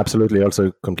 Yeah, absolutely.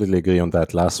 Also completely agree on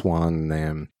that last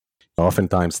one.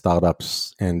 Oftentimes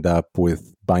startups end up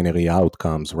with binary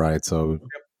outcomes, right? So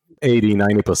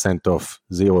 80-90% of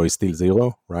zero is still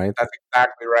zero, right? That's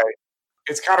exactly right.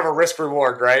 It's kind of a risk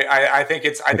reward, right? I think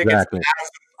it's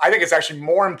actually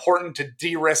more important to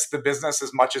de-risk the business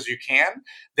as much as you can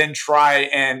than try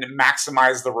and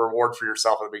maximize the reward for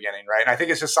yourself at the beginning, right? And I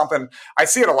think it's just something I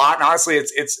see it a lot. And honestly,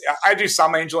 I do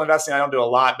some angel investing. I don't do a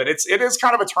lot, but it is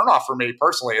kind of a turnoff for me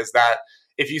personally, is that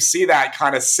if you see that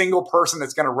kind of single person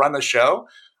that's going to run the show,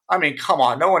 I mean, come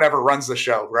on, no one ever runs the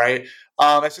show, right?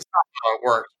 That's just not how it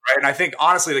works, right? And I think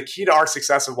honestly, the key to our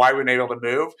success of why we've been able to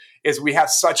move is we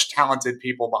have such talented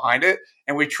people behind it,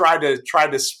 and we try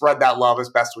to spread that love as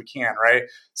best we can, right?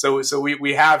 So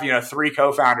we have 3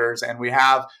 co-founders, and we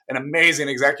have an amazing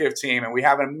executive team, and we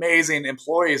have amazing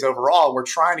employees overall. We're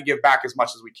trying to give back as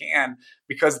much as we can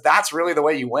because that's really the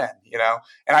way you win,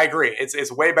 And I agree,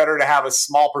 it's way better to have a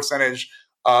small percentage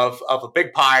of a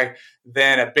big pie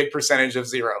than a big percentage of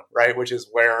zero, right? Which is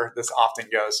where this often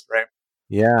goes, right?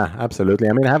 Yeah, absolutely.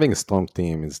 I mean, having a strong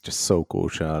team is just so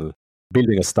crucial.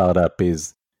 Building a startup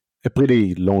is a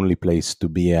pretty lonely place to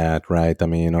be at, right? I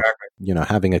mean, Exactly.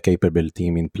 Having a capable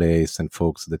team in place and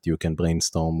folks that you can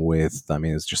brainstorm with, I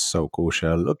mean, it's just so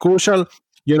crucial. Crucial,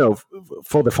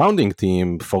 for the founding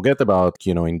team, forget about,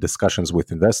 in discussions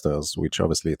with investors, which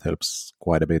obviously it helps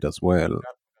quite a bit as well.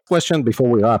 Question before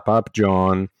we wrap up,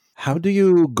 John. How do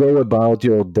you go about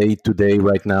your day to day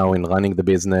right now in running the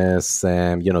business,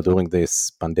 during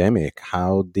this pandemic?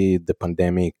 How did the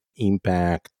pandemic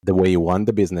impact the way you run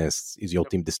the business? Is your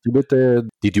team distributed?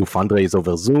 Did you fundraise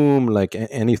over Zoom? Like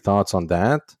any thoughts on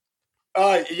that?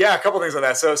 Yeah, a couple things on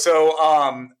that.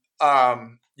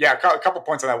 Yeah, a couple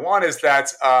points on that. One is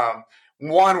that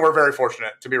one, we're very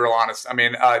fortunate, to be real honest. I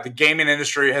mean, the gaming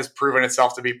industry has proven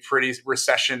itself to be pretty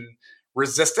recession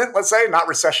resistant, let's say, not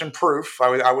recession proof.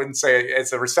 I wouldn't say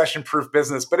it's a recession proof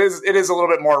business, but it is a little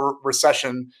bit more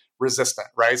recession resistant,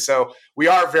 right? So we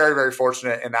are very, very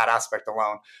fortunate in that aspect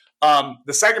alone.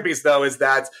 The second piece, though, is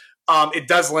that it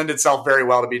does lend itself very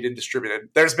well to being distributed.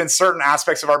 There's been certain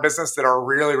aspects of our business that are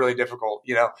really, really difficult.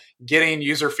 Getting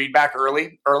user feedback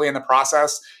early in the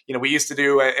process. We used to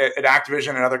do at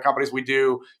Activision and other companies. We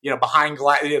do behind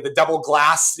glass, the double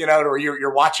glass. Where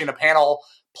you're watching a panel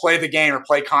play the game or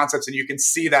play concepts, and you can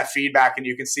see that feedback and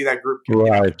you can see that group.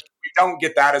 Right. We don't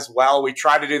get that as well. We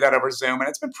try to do that over Zoom, and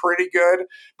it's been pretty good.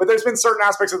 But there's been certain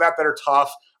aspects of that are tough.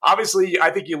 Obviously,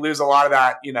 I think you lose a lot of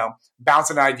that,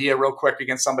 bouncing an idea real quick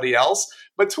against somebody else.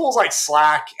 But tools like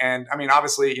Slack, and I mean,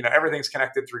 obviously, everything's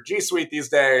connected through G Suite these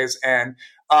days, and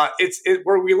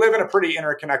we live in a pretty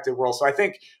interconnected world. So I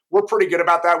think we're pretty good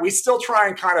about that. We still try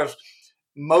and kind of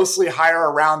mostly hire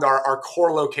around our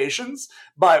core locations,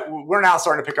 but we're now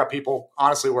starting to pick up people,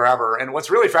 honestly, wherever. And what's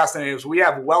really fascinating is we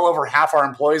have well over half our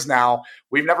employees now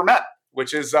we've never met,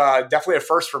 which is definitely a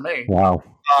first for me. Wow.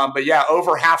 But yeah,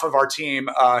 over half of our team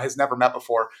has never met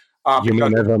before. You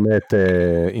mean never met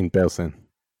in person?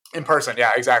 In person,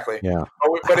 yeah, exactly. Yeah.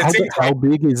 But how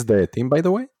big is the team, by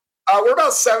the way? We're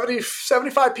about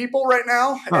 75 people right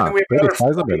now. And then we have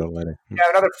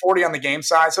another 40 on the game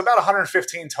side. So about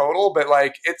 115 total. But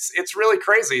it's really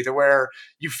crazy to where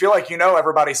you feel like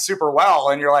everybody super well.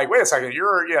 And you're like, wait a second,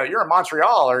 you're in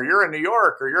Montreal or you're in New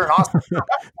York or you're in Austin.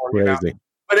 Crazy.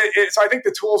 But so I think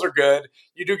the tools are good.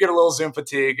 You do get a little Zoom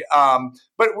fatigue.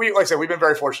 But like I said, we've been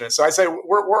very fortunate. So I say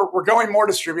we're going more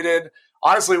distributed.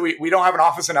 Honestly, we don't have an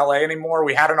office in LA anymore.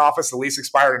 We had an office, the lease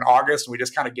expired in August, and we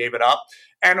just kind of gave it up.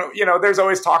 And, there's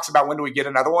always talks about when do we get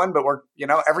another one, but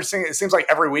it seems like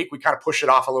every week we kind of push it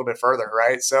off a little bit further,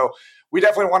 right? So we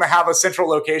definitely want to have a central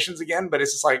locations again, but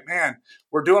it's just like, man,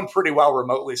 we're doing pretty well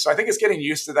remotely. So I think it's getting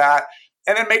used to that.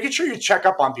 And then making sure you check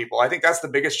up on people. I think that's the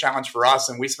biggest challenge for us.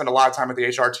 And we spend a lot of time with the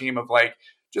HR team of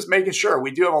just making sure. We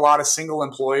do have a lot of single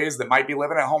employees that might be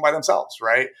living at home by themselves,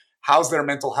 right? How's their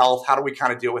mental health? How do we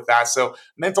kind of deal with that? So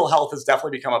mental health has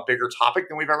definitely become a bigger topic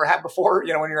than we've ever had before,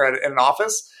 when you're in an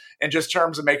office, and just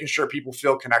terms of making sure people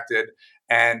feel connected.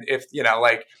 And if,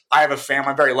 I have a family,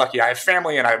 I'm very lucky. I have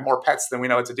family and I have more pets than we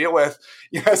know what to deal with.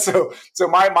 So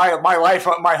my life,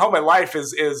 my home and life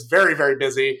is very, very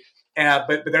busy.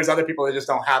 But there's other people that just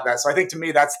don't have that. So I think to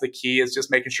me, that's the key, is just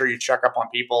making sure you check up on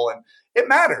people. And it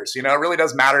matters, it really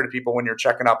does matter to people when you're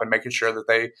checking up and making sure that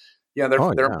they're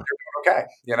doing okay,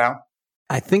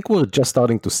 I think we're just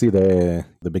starting to see the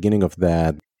beginning of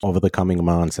that over the coming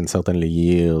months and certainly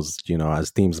years,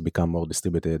 as teams become more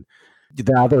distributed.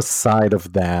 The other side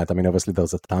of that, I mean, obviously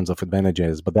there's tons of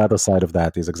advantages, but the other side of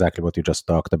that is exactly what you just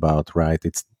talked about, right?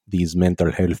 It's these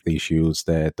mental health issues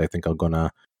that I think are going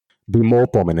to be more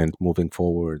prominent moving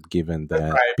forward, given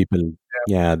that people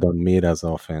don't meet as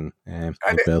often in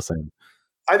person.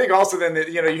 I think also then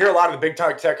that, you hear a lot of the big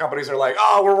tech companies are like,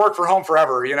 oh, we'll work for home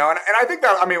forever, and I think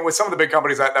that, I mean, with some of the big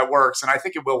companies that works, and I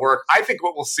think it will work. I think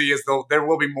what we'll see is there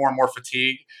will be more and more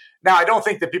fatigue. Now, I don't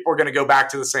think that people are going to go back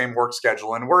to the same work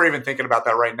schedule, and we're even thinking about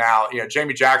that right now.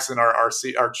 Jamie Jackson, our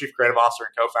chief creative officer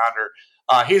and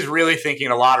co-founder, he's really thinking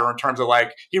a lot in terms of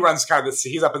he runs kind of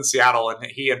he's up in Seattle, and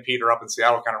he and Pete are up in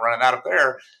Seattle kind of running that up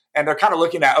there. And they're kind of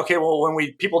looking at, okay, well,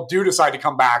 when people do decide to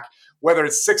come back, whether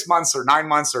it's 6 months or 9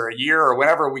 months or a year or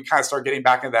whenever we kind of start getting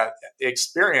back into that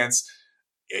experience,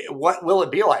 what will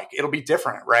it be like? It'll be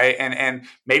different, right? And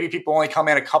maybe people only come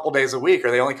in a couple days a week,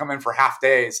 or they only come in for half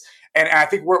days. And I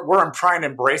think we're trying to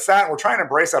embrace that. We're trying to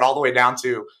embrace that all the way down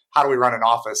to how do we run an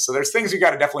office. So there's things you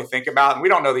got to definitely think about, and we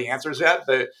don't know the answers yet,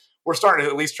 but we're starting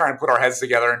to at least try and put our heads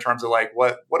together in terms of like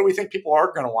what do we think people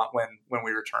are going to want when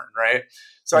we return, right?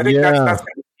 So I think that's going to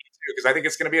be key too, because I think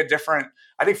it's going to be a different.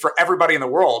 I think for everybody in the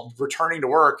world, returning to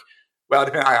work. Well,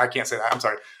 I can't say that. I'm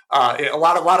sorry. A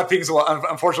lot of things will,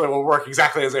 unfortunately, will work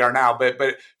exactly as they are now.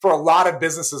 But for a lot of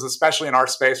businesses, especially in our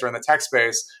space or in the tech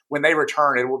space, when they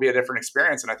return, it will be a different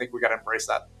experience, and I think we got to embrace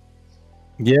that.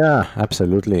 Yeah,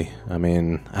 absolutely. I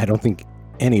mean, I don't think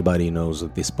anybody knows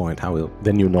at this point how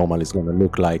the new normal is going to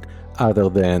look like, other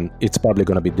than it's probably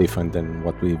going to be different than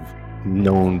what we've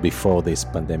known before this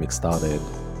pandemic started.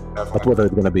 Definitely. But whether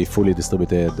it's going to be fully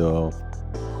distributed or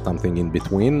something in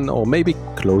between, or maybe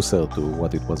closer to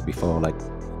what it was before, like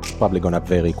it's probably going to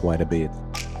vary quite a bit.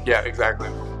 Yeah, exactly.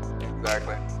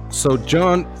 So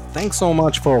John, thanks so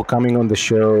much for coming on the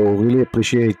show. Really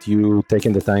appreciate you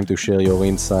taking the time to share your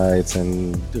insights,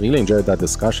 and really enjoyed that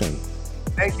discussion.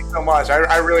 Thank you so much.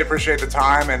 I really appreciate the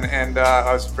time, and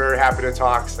I was very happy to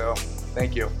talk, so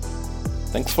thank you.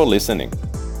 Thanks for listening.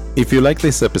 If you like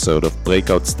this episode of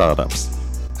Breakout Startups,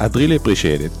 I'd really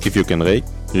appreciate it if you can rate,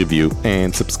 review,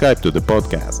 and subscribe to the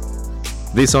podcast.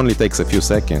 This only takes a few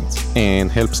seconds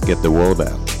and helps get the word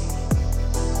out.